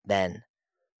 Then,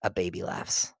 a baby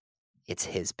laughs. It's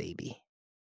his baby.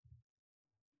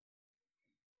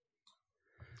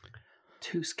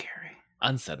 Too scary.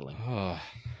 Unsettling. Oh.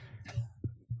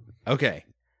 Okay.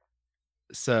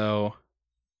 So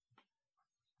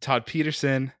Todd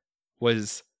Peterson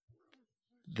was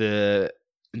the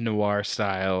noir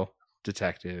style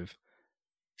detective.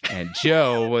 and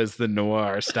Joe was the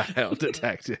noir style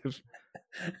detective.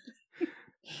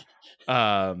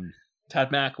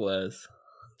 Todd Mack was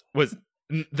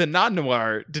the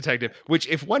non-noir detective, which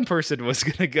if one person was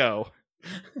going to go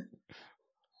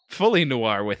fully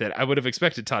noir with it, I would have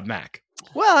expected Todd Mack.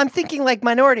 Well, I'm thinking like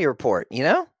Minority Report, you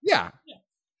know? Yeah.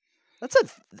 That's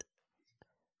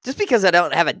just because I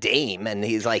don't have a dame and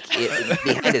he's like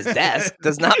behind his desk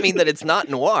does not mean that it's not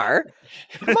noir.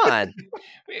 Come on.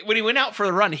 When he went out for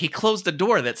the run, he closed the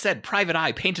door that said Private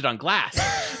Eye painted on glass.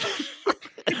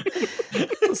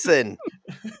 Listen,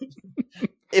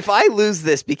 if I lose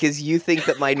this because you think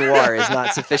that my noir is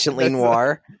not sufficiently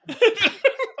noir.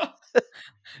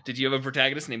 Did you have a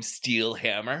protagonist named Steel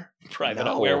Hammer?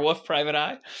 No. Werewolf Private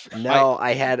Eye? No,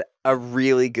 I had a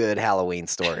really good Halloween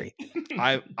story.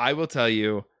 I will tell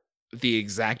you the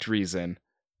exact reason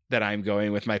that I'm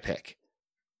going with my pick.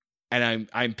 And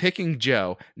I'm picking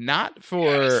Joe, not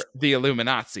for the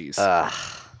Illuminazis.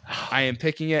 I am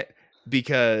picking it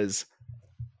because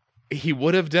he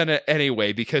would have done it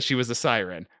anyway because she was a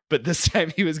siren. But this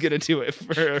time he was going to do it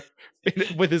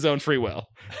with his own free will.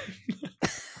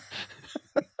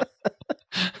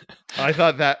 I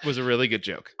thought that was a really good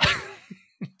joke.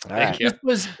 Right.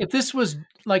 If this was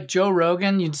like Joe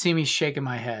Rogan, you'd see me shaking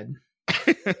my head.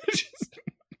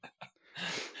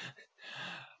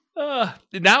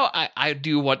 Now I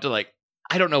do want to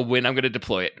I don't know when I'm going to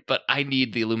deploy it, but I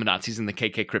need the Illuminazis and the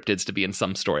KK cryptids to be in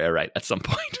some story I write at some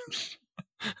point.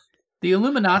 The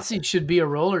Illuminati should be a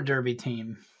roller derby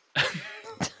team.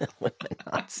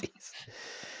 Illuminazis.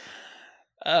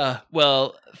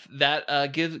 Well,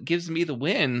 that gives me the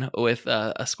win with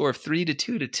a score of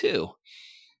 3-2.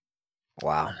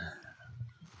 Wow.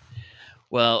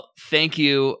 Well, thank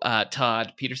you,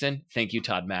 Todd Peterson. Thank you,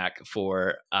 Todd Mack,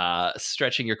 for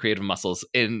stretching your creative muscles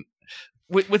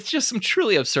with just some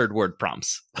truly absurd word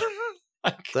prompts.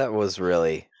 That was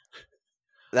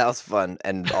fun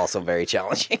and also very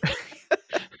challenging.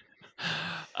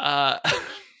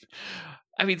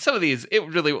 I mean, some of these, it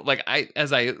really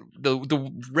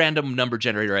the random number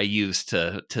generator I used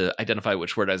to identify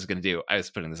which word I was going to do. I was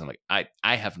putting this. I'm like, I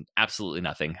have absolutely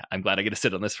nothing. I'm glad I get to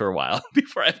sit on this for a while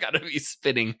before I've got to be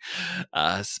spinning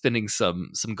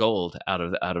some gold out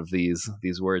of these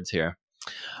words here.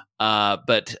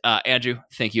 But Andrew,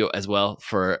 thank you as well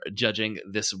for judging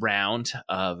this round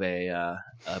of a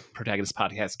protagonist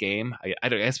podcast game. I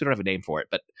guess we don't have a name for it,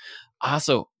 but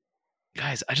also,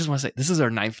 guys, I just want to say this is our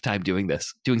 9th time doing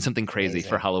something crazy Amazing.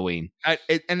 for Halloween.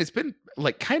 And it's been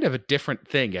kind of a different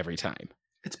thing every time.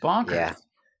 It's bonkers.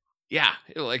 Yeah.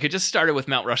 It just started with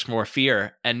Mount Rushmore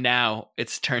fear, and now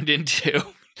it's turned into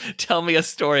tell me a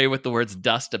story with the words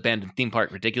dust, abandoned theme park,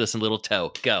 ridiculous, and little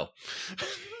toe. Go.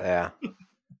 Yeah.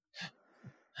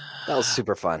 That was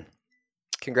super fun.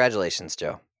 Congratulations,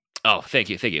 Joe. Oh, thank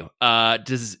you. Todd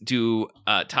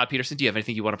Peterson, do you have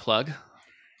anything you want to plug?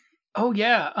 Oh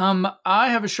yeah. I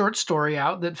have a short story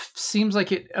out that seems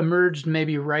like it emerged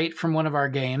maybe right from one of our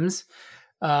games.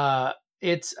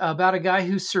 It's about a guy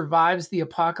who survives the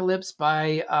apocalypse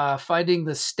by finding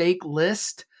the stake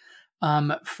list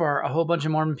for a whole bunch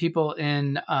of Mormon people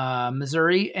in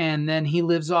Missouri, and then he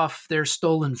lives off their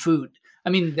stolen food. I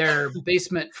mean, their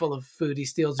basement full of food. He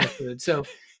steals their food. So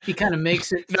he kind of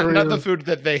makes it through. Not the food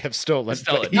that they have stolen.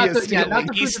 But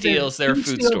He steals their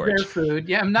food storage. Their food.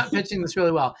 Yeah, I'm not pitching this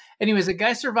really well. Anyways, a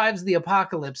guy survives the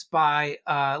apocalypse by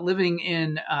living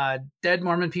in dead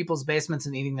Mormon people's basements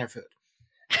and eating their food.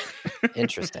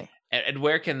 Interesting. And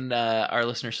where can our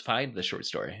listeners find the short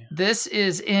story? This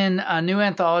is in a new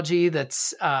anthology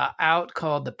that's out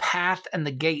called The Path and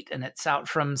the Gate, and it's out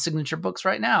from Signature Books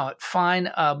right now at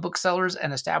fine booksellers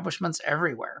and establishments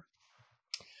everywhere.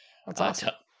 That's awesome.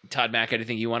 Todd Mack,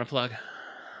 anything you want to plug?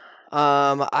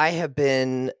 I have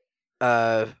been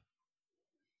I've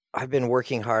been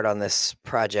working hard on this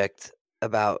project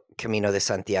about Camino de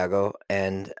Santiago,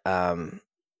 and a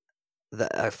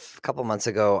couple months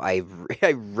ago, I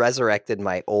resurrected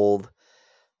my old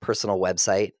personal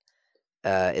website.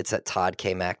 It's at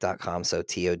toddkmack.com, so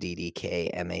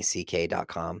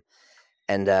toddkmack.com.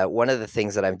 And one of the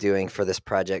things that I'm doing for this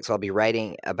project, so I'll be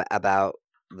writing about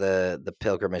the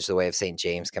pilgrimage, the Way of St.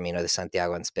 James, Camino de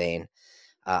Santiago in Spain.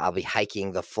 I'll be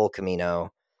hiking the full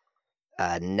Camino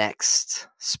next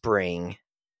spring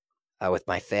with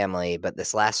my family, but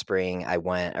this last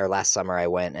summer I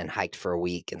went and hiked for a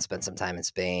week and spent some time in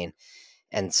Spain.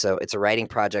 And so it's a writing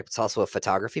project. It's also a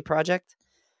photography project.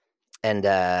 And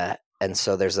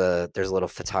so there's a little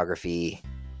photography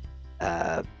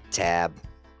tab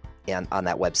on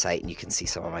that website, and you can see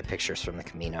some of my pictures from the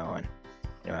Camino. And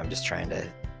I'm just trying to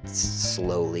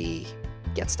slowly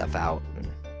get stuff out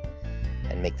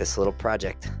and and make this little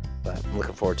project. But I'm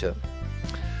looking forward to it.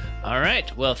 All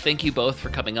right. Well, thank you both for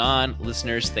coming on.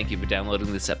 Listeners, thank you for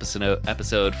downloading this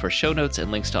episode. For show notes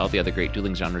and links to all the other great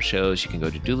Dueling Genre shows, you can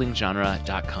go to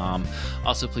duelinggenre.com.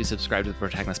 Also, please subscribe to the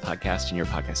Protagonist Podcast in your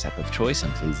podcast app of choice,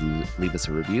 and please leave us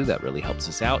a review. That really helps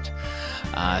us out.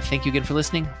 Thank you again for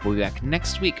listening. We'll be back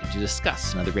next week to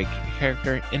discuss another great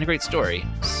character in a great story.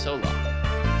 So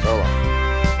long. So long.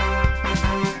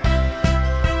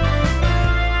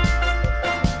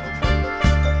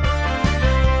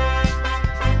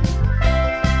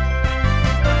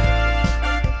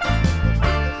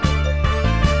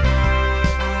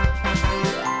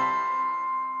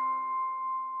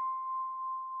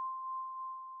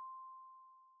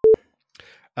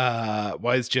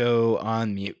 Why is Joe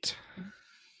on mute?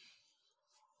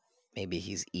 Maybe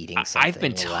he's eating something. I've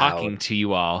been talking to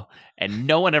you all, and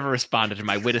no one ever responded to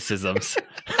my witticisms.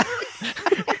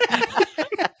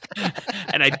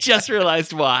 And I just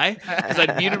realized why, because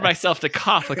I muted myself to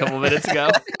cough a couple minutes ago.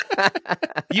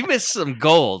 You missed some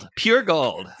gold, pure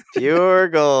gold. Pure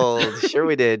gold. Sure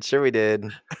we did. Sure we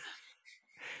did.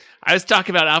 I was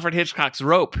talking about Alfred Hitchcock's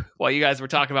Rope while you guys were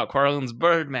talking about Corleone's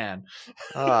Birdman.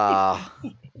 Oh,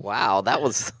 wow.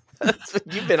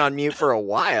 You've been on mute for a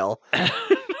while.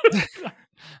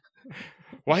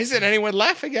 Why isn't anyone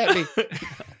laughing at me?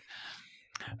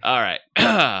 All right.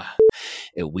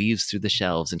 It weaves through the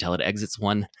shelves until it exits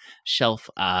one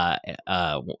shelf.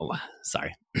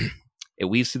 Sorry. It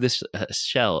weaves through this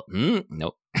shell.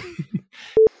 Nope.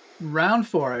 Round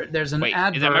 4. There's an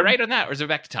adverb. Am I right on that, or is it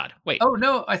back to Todd? Wait. Oh,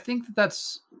 no, I think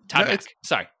that's Todd. No, Mac.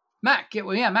 Sorry. Mac.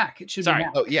 Mac. It should Sorry. be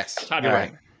Mac. Oh, yes. Todd, you're All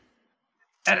right.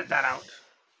 Edit that out.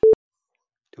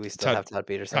 Do we still have Todd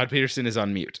Peterson? Todd Peterson is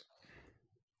on mute.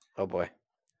 Oh, boy.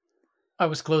 I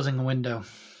was closing a window.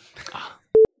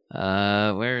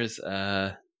 Where's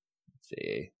let's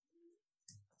see.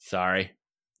 Sorry.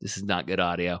 This is not good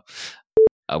audio.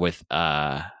 Sorry.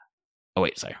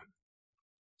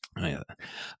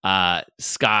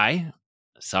 Sky.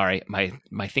 Sorry,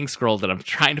 my thing scrolled and I'm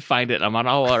trying to find it. I'm on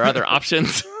all our other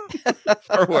options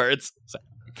for words.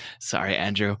 Sorry,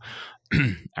 Andrew. All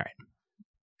right.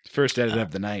 First edit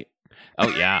of the night. Oh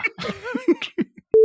yeah.